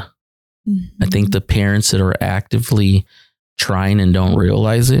none. Mm-hmm. I think the parents that are actively trying and don't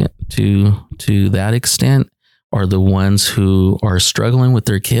realize it to that extent are the ones who are struggling with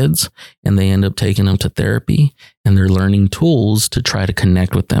their kids, and they end up taking them to therapy, and they're learning tools to try to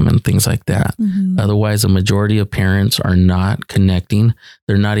connect with them and things like that. Mm-hmm. Otherwise, a majority of parents are not connecting.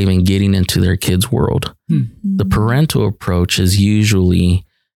 They're not even getting into their kids' world. The parental approach is usually,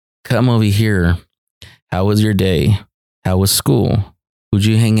 come over here. How was your day? How was school? Who'd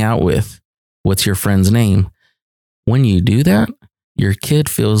you hang out with? what's your friend's name? When you do that, your kid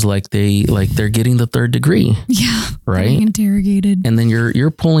feels like they're getting the third degree. Yeah. Right. Being interrogated. And then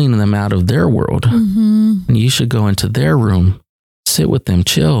you're pulling them out of their world. Mm-hmm. And you should go into their room, sit with them,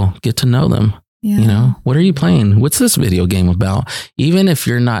 chill, get to know them. Yeah. You know, what are you playing? What's this video game about? Even if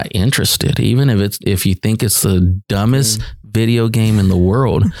you're not interested, even if you think it's the dumbest video game in the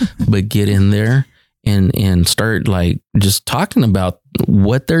world, but get in there and start like just talking about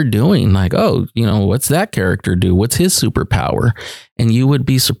what they're doing. Like, oh, you know, what's that character do? What's his superpower? And you would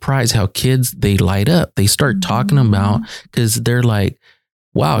be surprised how kids, they light up. They start talking about, because they're like,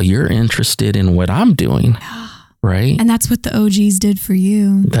 wow, you're interested in what I'm doing. Right. And that's what the OGs did for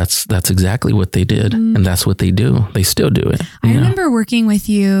you. That's exactly what they did. And that's what they do. They still do it. I remember working with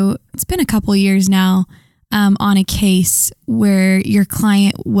you, it's been a couple years now, on a case where your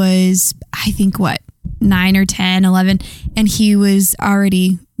client was, I think, 9 or 10, 11, and he was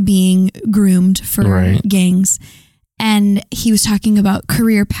already being groomed for gangs. And he was talking about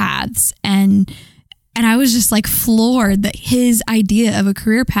career paths, and I was just like floored that his idea of a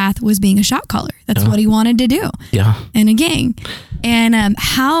career path was being a shot caller. That's what he wanted to do. Yeah. In a gang. And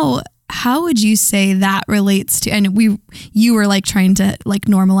how would you say that relates to, and you were like trying to like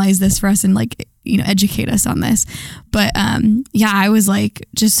normalize this for us and like, you know, educate us on this. But I was like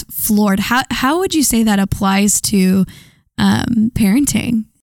just floored. How would you say that applies to parenting?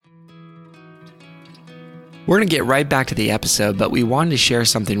 We're going to get right back to the episode, but we wanted to share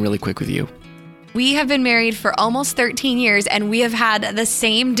something really quick with you. We have been married for almost 13 years, and we have had the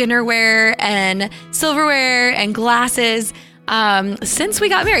same dinnerware and silverware and glasses since we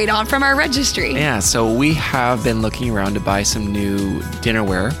got married on from our registry. Yeah, so we have been looking around to buy some new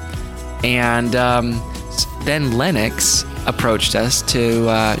dinnerware. And then Lennox approached us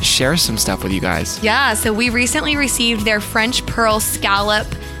to share some stuff with you guys. Yeah, so we recently received their French pearl scallop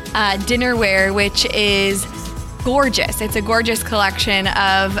dinnerware, which is gorgeous. It's a gorgeous collection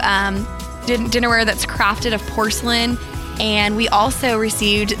of dinnerware that's crafted of porcelain. And we also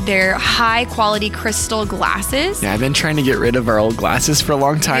received their high quality crystal glasses. Yeah, I've been trying to get rid of our old glasses for a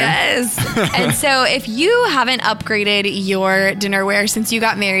long time. Yes. And so if you haven't upgraded your dinnerware since you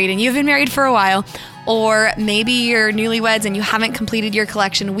got married and you've been married for a while, or maybe you're newlyweds and you haven't completed your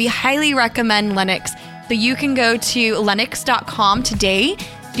collection, we highly recommend Lennox. So you can go to lennox.com today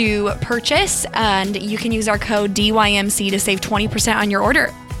to purchase, and you can use our code DYMC to save 20% on your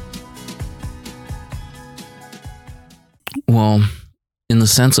order. Well, in the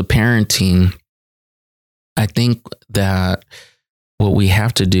sense of parenting, I think that what we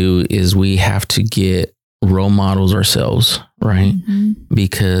have to do is we have to get role models ourselves, right? Mm-hmm.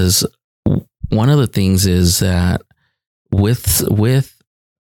 Because one of the things is that with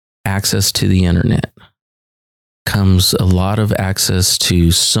access to the internet comes a lot of access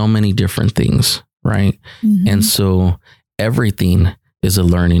to so many different things, right? Mm-hmm. And so everything is a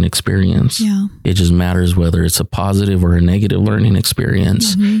learning experience. Yeah. It just matters whether it's a positive or a negative learning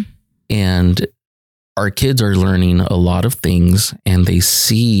experience. Mm-hmm. And our kids are learning a lot of things, and they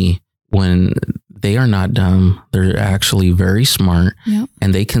see when they are not dumb, they're actually very smart. Yep.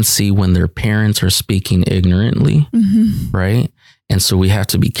 And they can see when their parents are speaking ignorantly, right? And so we have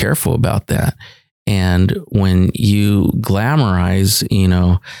to be careful about that. And when you glamorize, you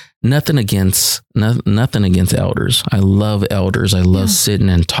know, nothing against elders. I love elders. I love sitting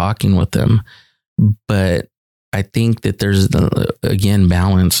and talking with them. But I think that there's, again,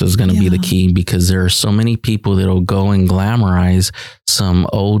 balance is going to be the key, because there are so many people that'll go and glamorize some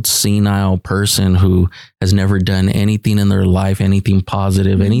old senile person who has never done anything in their life, anything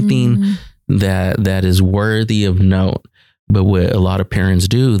positive, anything that is worthy of note. But what a lot of parents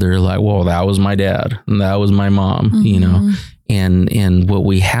do, they're like, well, that was my dad and that was my mom, you know, and what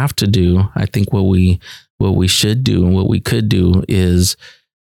we have to do, I think what we should do and what we could do is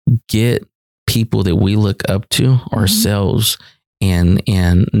get people that we look up to ourselves and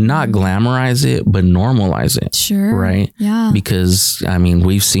not glamorize it, but normalize it. Sure. Right. Yeah. Because I mean,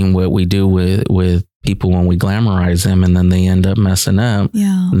 we've seen what we do with people when we glamorize them and then they end up messing up.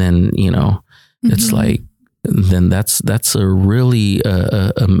 Yeah. And then, you know, it's like, then that's a really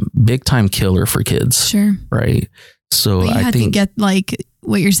a big time killer for kids. Sure. Right. So I think to get, like,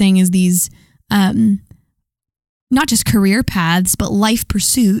 what you're saying is these, not just career paths, but life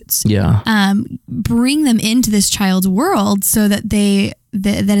pursuits. Yeah. Bring them into this child's world so that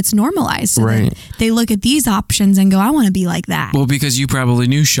that it's normalized. So that they look at these options and go, I want to be like that. Well, because you probably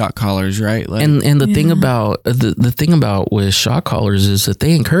knew shot callers, right? Like, and the thing about the thing about with shot callers is that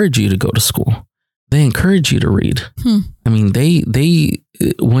they encourage you to go to school. They encourage you to read. I mean, they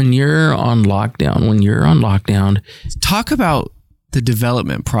when you're on lockdown, talk about the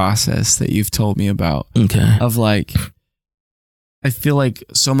development process that you've told me about. Okay. Of like, I feel like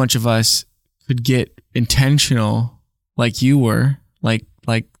so much of us could get intentional, like you were, like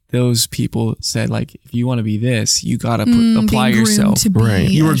those people said, like, if you want to be this, you got to apply yourself. Right.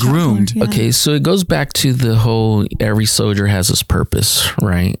 You were groomed. Yeah. Okay. So it goes back to the whole, every soldier has his purpose,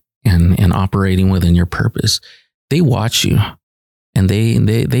 right? And operating within your purpose. They watch you and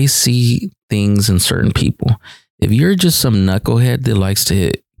they see things in certain people. If you're just some knucklehead that likes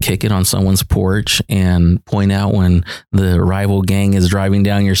to kick it on someone's porch and point out when the rival gang is driving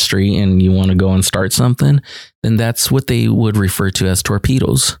down your street and you want to go and start something, then that's what they would refer to as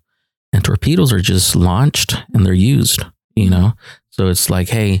torpedoes. And torpedoes are just launched and they're used, So it's like,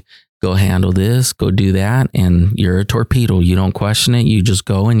 hey, go handle this, go do that. And you're a torpedo. You don't question it. You just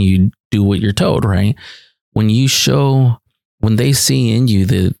go and you do what you're told, right? When they see in you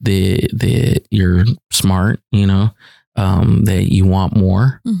that you're smart, that you want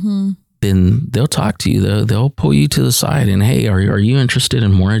more, then they'll talk to you. They'll pull you to the side and, hey, are you interested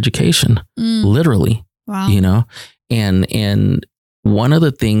in more education? Literally, wow. And one of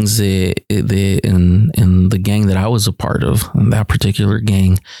the things that in the gang that I was a part of, that particular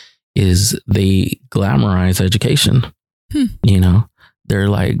gang, is they glamorize education. They're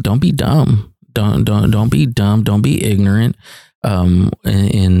like, don't be dumb. Don't be dumb. Don't be ignorant.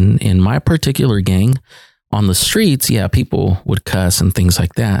 In my particular gang, on the streets, yeah, people would cuss and things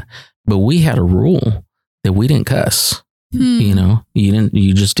like that. But we had a rule that we didn't cuss.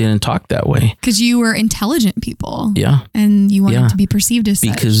 You just didn't talk that way. Because you were intelligent people. Yeah. And you wanted to be perceived as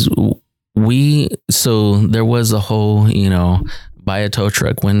such. Because so there was a whole, buy a tow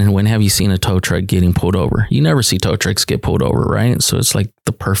truck. When have you seen a tow truck getting pulled over? You never see tow trucks get pulled over, right? So it's like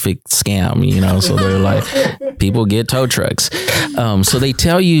the perfect scam, so they're like, people get tow trucks. So they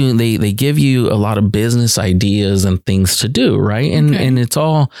tell you, they give you a lot of business ideas and things to do, right? And it's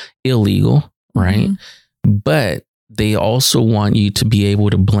all illegal, right? But they also want you to be able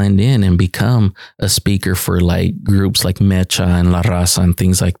to blend in and become a speaker for like groups like Mecha and La Raza and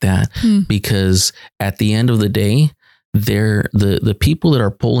things like that. Because at the end of the day, they're the people that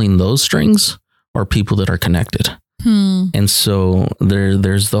are pulling those strings are people that are connected. And so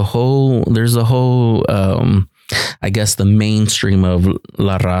there's the whole I guess the mainstream of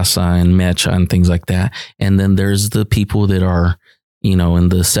La Raza and Mecha and things like that. And then there's the people that are, in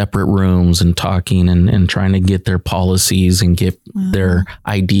the separate rooms and talking and trying to get their policies and get their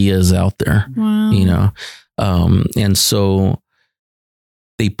ideas out there, and so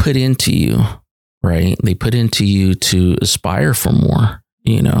they put into you, right? They put into you to aspire for more,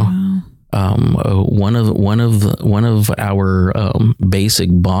 one of our basic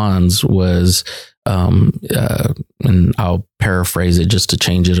bonds was, and I'll paraphrase it just to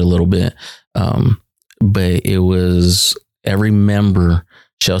change it a little bit. But it was, every member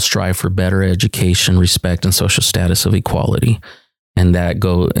shall strive for better education, respect, and social status of equality. And that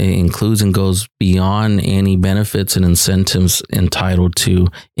includes and goes beyond any benefits and incentives entitled to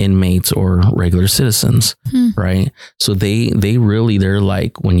inmates or regular citizens, right? So they're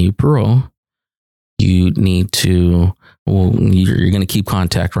like, when you parole, you need to, you're going to keep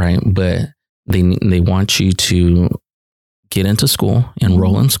contact, right? But they want you to get into school,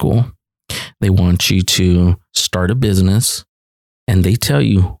 enroll in school. They want you to start a business, and they tell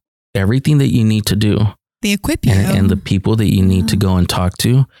you everything that you need to do. They equip you. And the people that you need to go and talk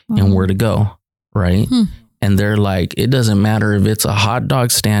to and where to go, right? And they're like, it doesn't matter if it's a hot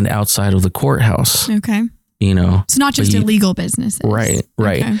dog stand outside of the courthouse. Okay. It's not just illegal businesses. Right.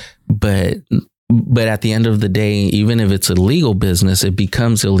 Okay. But at the end of the day, even if it's a legal business, it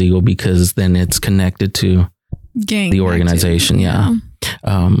becomes illegal because then it's connected to gang the organization. Activity.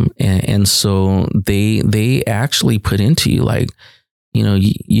 Yeah. And so they actually put into you like,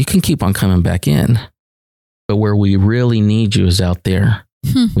 you can keep on coming back in, but where we really need you is out there.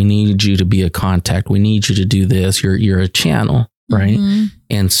 We need you to be a contact. We need you to do this. You're a channel, right?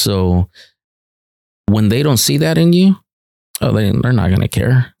 And so when they don't see that in you, they're not going to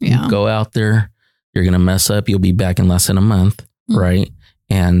care. Yeah. Go out there. You're going to mess up. You'll be back in less than a month, right?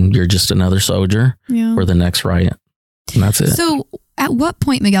 And you're just another soldier for the next riot. And that's it. So at what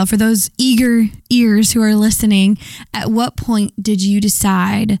point, Miguel, for those eager ears who are listening, at what point did you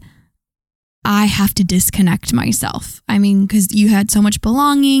decide, I have to disconnect myself? I mean, because you had so much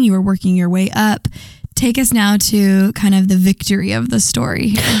belonging, you were working your way up. Take us now to kind of the victory of the story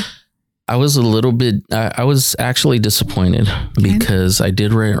here. I was a little bit, I was actually disappointed because I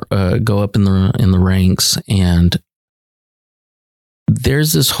did go up in the ranks, and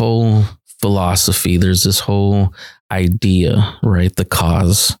there's this whole philosophy, there's this whole idea, right? The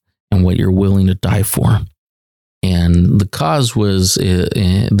cause and what you're willing to die for. And the cause was,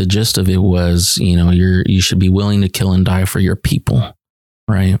 the gist of it was, you should be willing to kill and die for your people,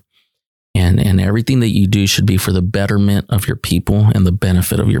 right? And everything that you do should be for the betterment of your people and the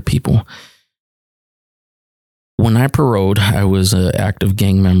benefit of your people. When I paroled, I was an active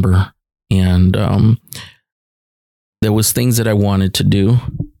gang member, and there was things that I wanted to do,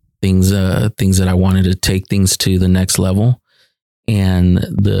 things that I wanted to take things to the next level, and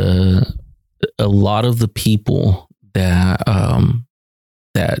a lot of the people that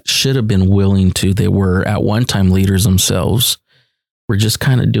should have been willing to, they were at one time leaders themselves, were just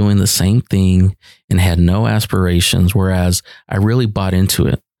kind of doing the same thing and had no aspirations. Whereas I really bought into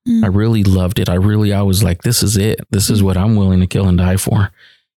it. I really loved it. I was like, this is it. This is what I'm willing to kill and die for.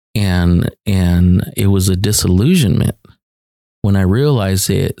 And it was a disillusionment when I realized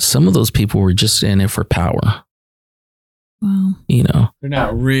that some of those people were just in it for power. Wow. They're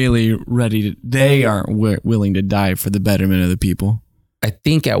not really ready they aren't willing to die for the betterment of the people. I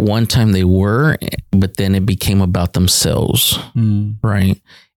think at one time they were, but then it became about themselves, right?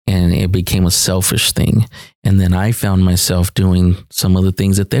 And it became a selfish thing. And then I found myself doing some of the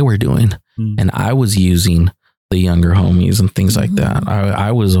things that they were doing. And I was using the younger homies and things like that.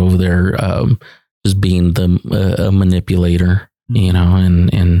 I was over there just being a manipulator,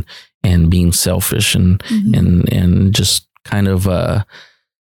 and being selfish and just kind of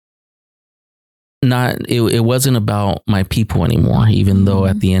it wasn't about my people anymore, even though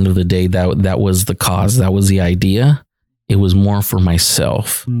at the end of the day that was the cause, that was the idea. It was more for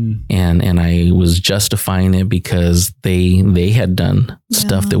myself, and I was justifying it because they had done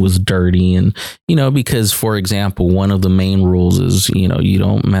stuff that was dirty, and because, for example, one of the main rules is you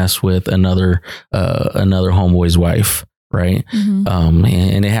don't mess with another homeboy's wife, right?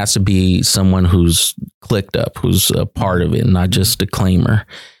 And it has to be someone who's clicked up, who's a part of it, not just a claimer.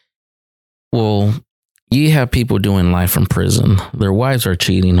 Well, you have people doing life in prison. Their wives are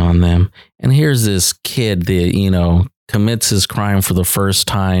cheating on them, and here's this kid that commits his crime for the first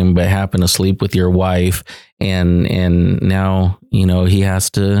time, but happened to sleep with your wife. And now, he has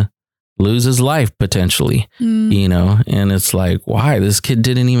to lose his life potentially, and it's like, why? This kid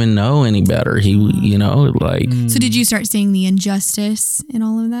didn't even know any better. He, So did you start seeing the injustice in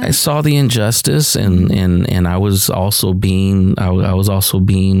all of that? I saw the injustice, and I was also being,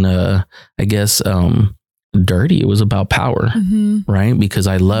 I guess, dirty. It was about power, right? Because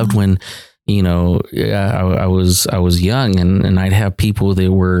I loved when, I was young, and I'd have people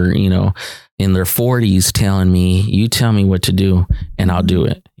that were, in their 40s telling me, you tell me what to do and I'll do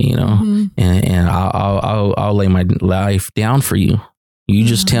it, and I'll lay my life down for you. You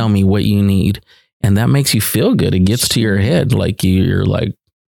just tell me what you need. And that makes you feel good. It gets to your head. Like you're like,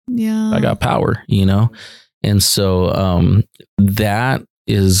 I got power, And so, that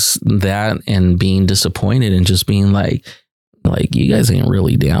is that, and being disappointed and just being like, you guys ain't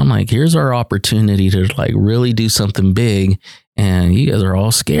really down. Like, here's our opportunity to really do something big, and you guys are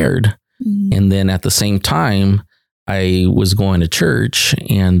all scared. And then at the same time, I was going to church,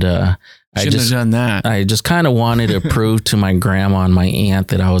 and I have done that. I just kind of wanted to prove to my grandma and my aunt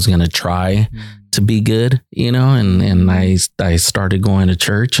that I was going to try to be good, and I started going to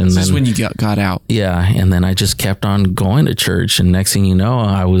church, and this is when you got out. Yeah. And then I just kept on going to church, and next thing you know,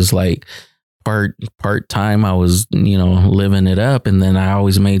 I was like, part time, I was, living it up. And then I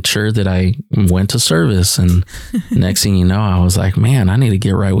always made sure that I went to service. And next thing you know, I was like, man, I need to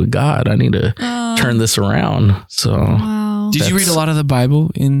get right with God. I need to turn this around. So did you read a lot of the Bible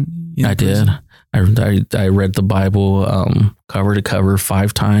in I did. I read the Bible cover to cover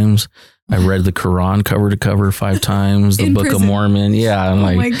 5 times. I read the Quran cover to cover 5 times. The Book of Mormon. Yeah. I'm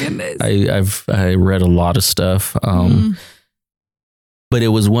my goodness. I read a lot of stuff. But it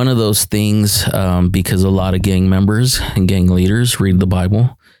was one of those things, because a lot of gang members and gang leaders read the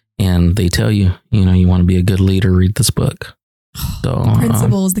Bible, and they tell you, you want to be a good leader, read this book. So the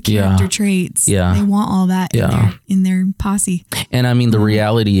principles, the character traits, they want all that in their posse. And I mean, the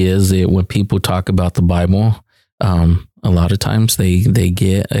reality is that when people talk about the Bible, a lot of times they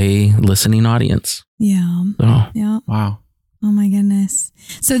get a listening audience. Yeah. So. Yeah. Wow. Oh my goodness.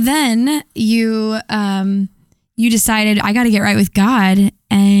 So then you decided, I got to get right with God,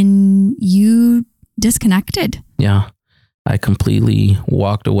 and you disconnected. Yeah. I completely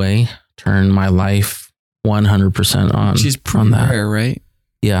walked away, turned my life 100% on. She's pretty rare, right?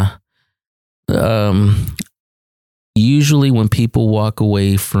 Yeah. Usually when people walk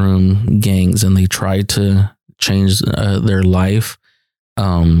away from gangs and they try to change their life,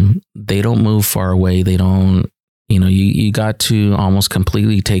 they don't move far away. They don't, you got to almost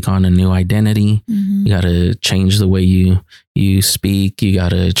completely take on a new identity. You got to change the way you speak. You got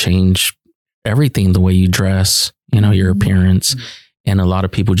to change everything, the way you dress, your appearance. And a lot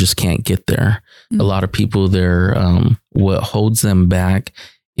of people just can't get there. A lot of people there, what holds them back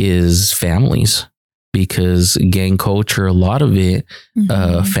is families, because gang culture, a lot of it,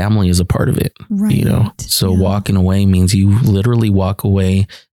 family is a part of it, Right. So walking away means you literally walk away,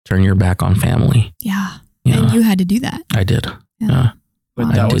 turn your back on family. Yeah. And you had to do that. I did. Yeah. But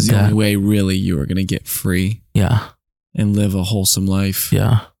I that was did the that. only way really you were going to get free Yeah. and live a wholesome life.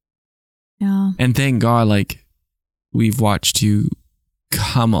 Yeah. Yeah. And thank God, like, we've watched you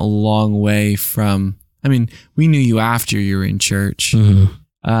come a long way from, I mean, we knew you after you were in church.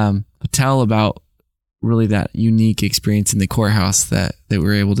 But tell about really that unique experience in the courthouse that we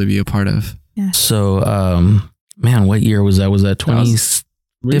were able to be a part of. So, man, what year was that? Was that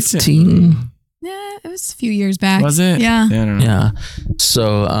 2015? Yeah, it was a few years back. Was it? Yeah. I don't know. Yeah.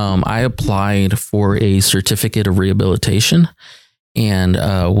 So I applied for a certificate of rehabilitation. And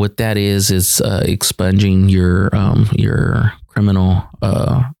what that is expunging your criminal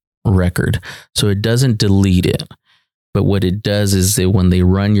record. So it doesn't delete it. But what it does is that when they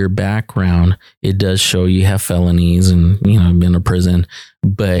run your background, it does show you have felonies and, been to prison.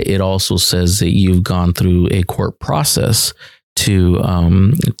 But it also says that you've gone through a court process to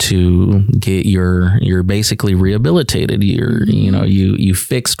get you're basically rehabilitated. You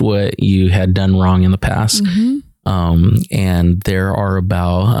fixed what you had done wrong in the past. And there are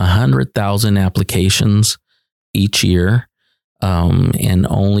about 100,000 applications each year. And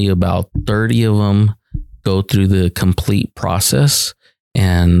only about 30 of them go through the complete process,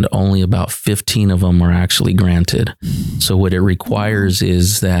 and only about 15 of them are actually granted. So what it requires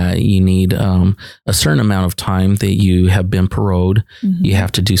is that you need a certain amount of time that you have been paroled. You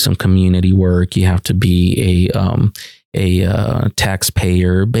have to do some community work. You have to be a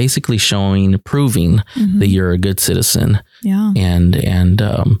taxpayer, basically proving that you're a good citizen. Yeah. And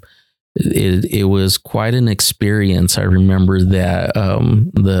it was quite an experience. I remember that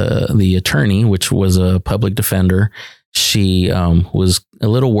the attorney, which was a public defender, she was a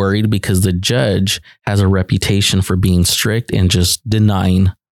little worried because the judge has a reputation for being strict and just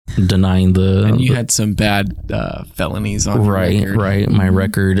denying the. And you had some bad felonies on your record. Right. My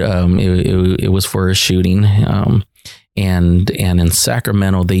record, it was for a shooting. And in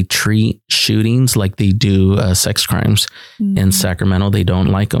Sacramento, they treat shootings like they do sex crimes. In Sacramento, they don't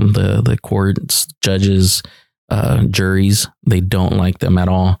like them. The courts, judges, juries, they don't like them at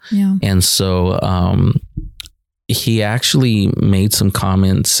all. Yeah. And so he actually made some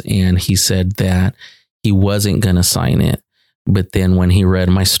comments, and he said that he wasn't going to sign it. But then when he read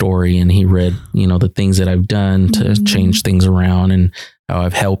my story and he read, the things that I've done to change things around and how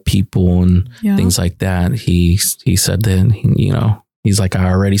I've helped people and things like that, he said that, he's like, I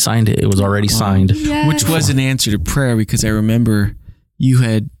already signed it. It was already signed. Yes. Which was an answer to prayer, because I remember you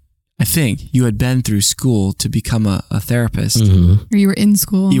had been through school to become a therapist. Or you were in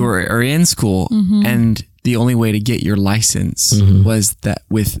school. You were in school, and the only way to get your license was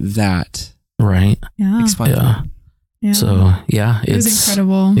with that. Right. Yeah. Expungement. Yeah. So it was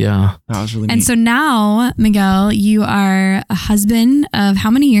incredible. Yeah. That was really neat. And so now, Miguel, you are a husband of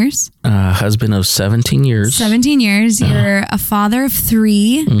how many years? Husband of 17 years. 17 years. You're a father of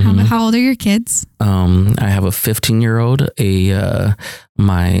 3. How old are your kids? I have a 15-year-old,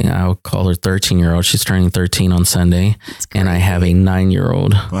 I'll call her 13-year-old. She's turning 13 on Sunday. And I have a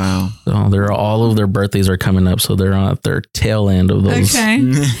 9-year-old. Wow. So all of their birthdays are coming up. So they're on their tail end of those,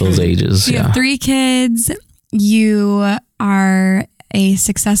 those ages. So you have 3 kids. You are a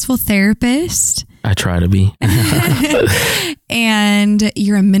successful therapist. I try to be. And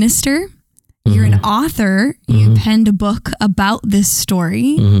you're a minister. You're an author. You penned a book about this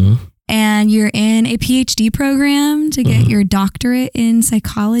story. And you're in a PhD program to get your doctorate in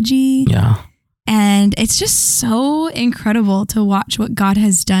psychology. Yeah. And it's just so incredible to watch what God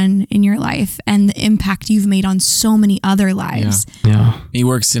has done in your life and the impact you've made on so many other lives. Yeah. He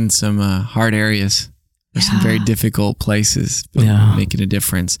works in some hard areas. There's some very difficult places, but making a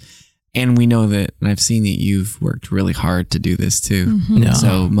difference. And we know that, and I've seen that you've worked really hard to do this too. Yeah.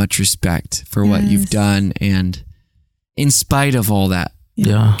 So much respect for what you've done. And in spite of all that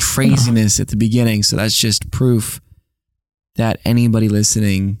craziness at the beginning. So that's just proof that anybody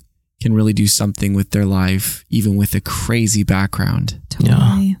listening can really do something with their life, even with a crazy background.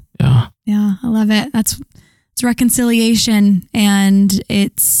 Totally. Yeah. Yeah. I love it. It's reconciliation, and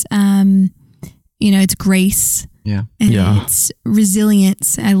it's, it's grace. Yeah. And it's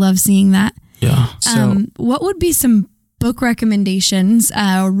resilience. I love seeing that. Yeah. So what would be some book recommendations,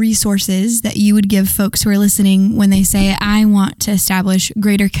 resources that you would give folks who are listening when they say, I want to establish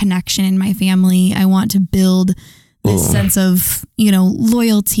greater connection in my family. I want to build this sense of,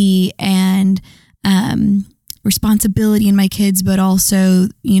 loyalty and responsibility in my kids, but also,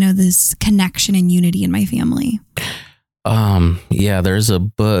 this connection and unity in my family? Yeah, there's a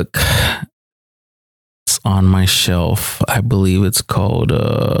book. It's on my shelf. I believe it's called,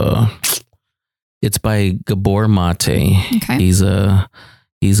 it's by Gabor Mate. Okay. He's a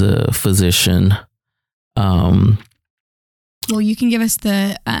physician. Well, you can give us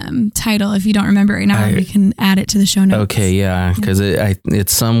the title if you don't remember right now. We can add it to the show notes. Okay, yeah, because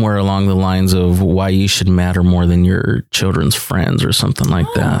it's somewhere along the lines of why you should matter more than your children's friends or something like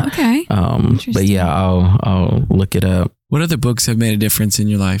that. Okay. But yeah, I'll look it up. What other books have made a difference in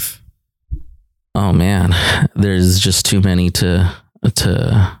your life? Oh man, there's just too many to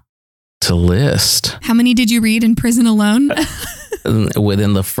list. How many did you read in prison alone?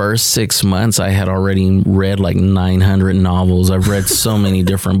 Within the first 6 months, I had already read like 900 novels. I've read so many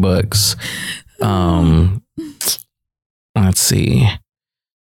different books. Let's see.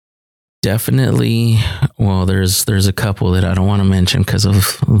 Definitely. Well, there's a couple that I don't want to mention because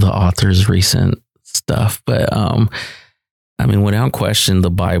of the author's recent stuff, but without question,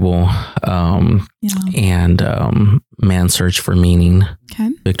 the Bible, and Man's Search for Meaning. Okay.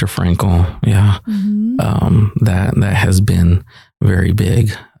 Viktor Frankl. Yeah. Mm-hmm. That has been very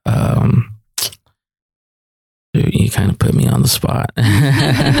big. You kind of put me on the spot.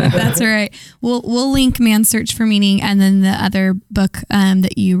 That's all right. We'll link Man's Search for Meaning, and then the other book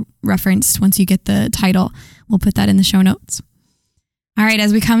that you referenced. Once you get the title, we'll put that in the show notes. All right,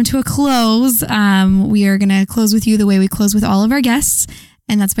 as we come to a close, we are going to close with you the way we close with all of our guests,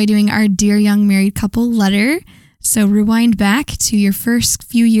 and that's by doing our Dear Young Married Couple letter. So rewind back to your first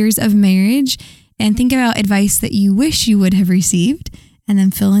few years of marriage and think about advice that you wish you would have received, and then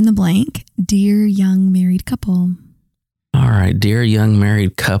fill in the blank. Dear Young Married Couple. All right, Dear Young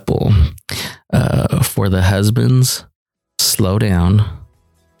Married Couple. For the husbands, slow down,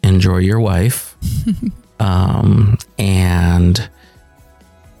 enjoy your wife, and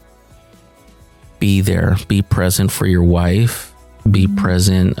be there, be present for your wife, be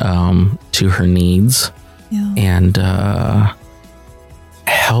present to her needs, and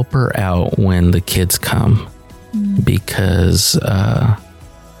help her out when the kids come, because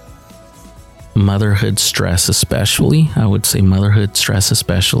motherhood stress especially, I would say motherhood stress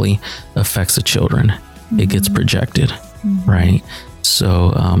especially affects the children. It gets projected, right?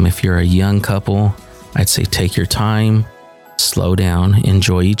 So if you're a young couple, I'd say take your time, slow down,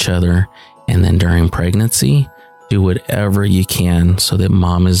 enjoy each other. And then during pregnancy, do whatever you can so that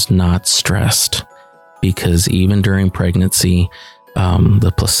mom is not stressed. Because even during pregnancy,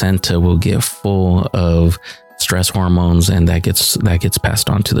 the placenta will get full of stress hormones, and that gets passed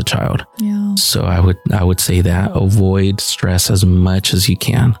on to the child. Yeah. So I would say that avoid stress as much as you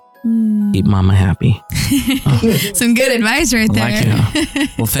can. Keep mama happy. Some good advice right there. I like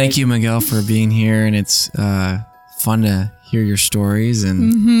it. Well, thank you, Miguel, for being here, and it's fun to hear your stories,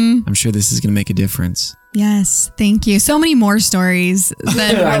 and I'm sure this is going to make a difference. Yes, thank you. So many more stories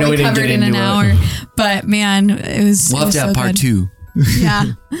than we covered in an hour, but man, it was. We'll have to have part 2.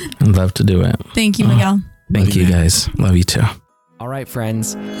 Yeah, I'd love to do it. Thank you, Miguel. Thank you, guys. Love you too. All right,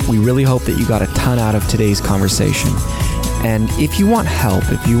 friends, we really hope that you got a ton out of today's conversation. And if you want help,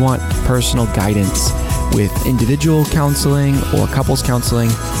 if you want personal guidance with individual counseling or couples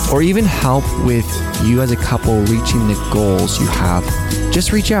counseling, or even help with you as a couple reaching the goals you have,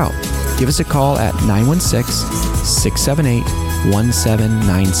 just reach out. Give us a call at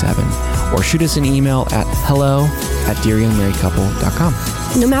 916-678-1797 or shoot us an email at hello@dearyoungmarriedcouple.com.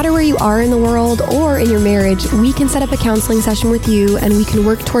 No matter where you are in the world or in your marriage, we can set up a counseling session with you and we can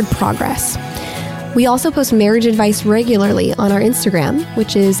work toward progress. We also post marriage advice regularly on our Instagram,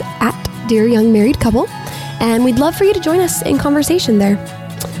 which is @DearYoungMarriedCouple, and we'd love for you to join us in conversation there.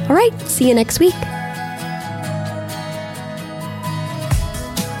 All right, see you next week.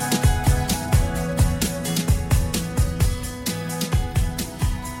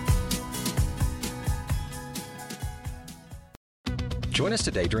 Join us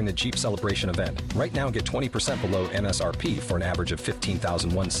today during the Jeep Celebration event. Right now, get 20% below MSRP for an average of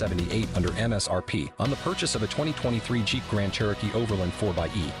 $15,178 under MSRP on the purchase of a 2023 Jeep Grand Cherokee Overland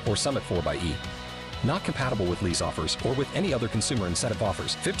 4xe or Summit 4xe. Not compatible with lease offers or with any other consumer incentive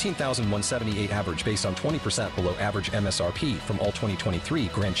offers. $15,178 average based on 20% below average MSRP from all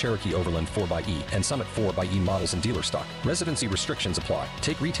 2023 Grand Cherokee Overland 4xe and Summit 4xe models in dealer stock. Residency restrictions apply.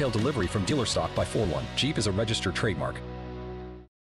 Take retail delivery from dealer stock by 4/1. Jeep is a registered trademark.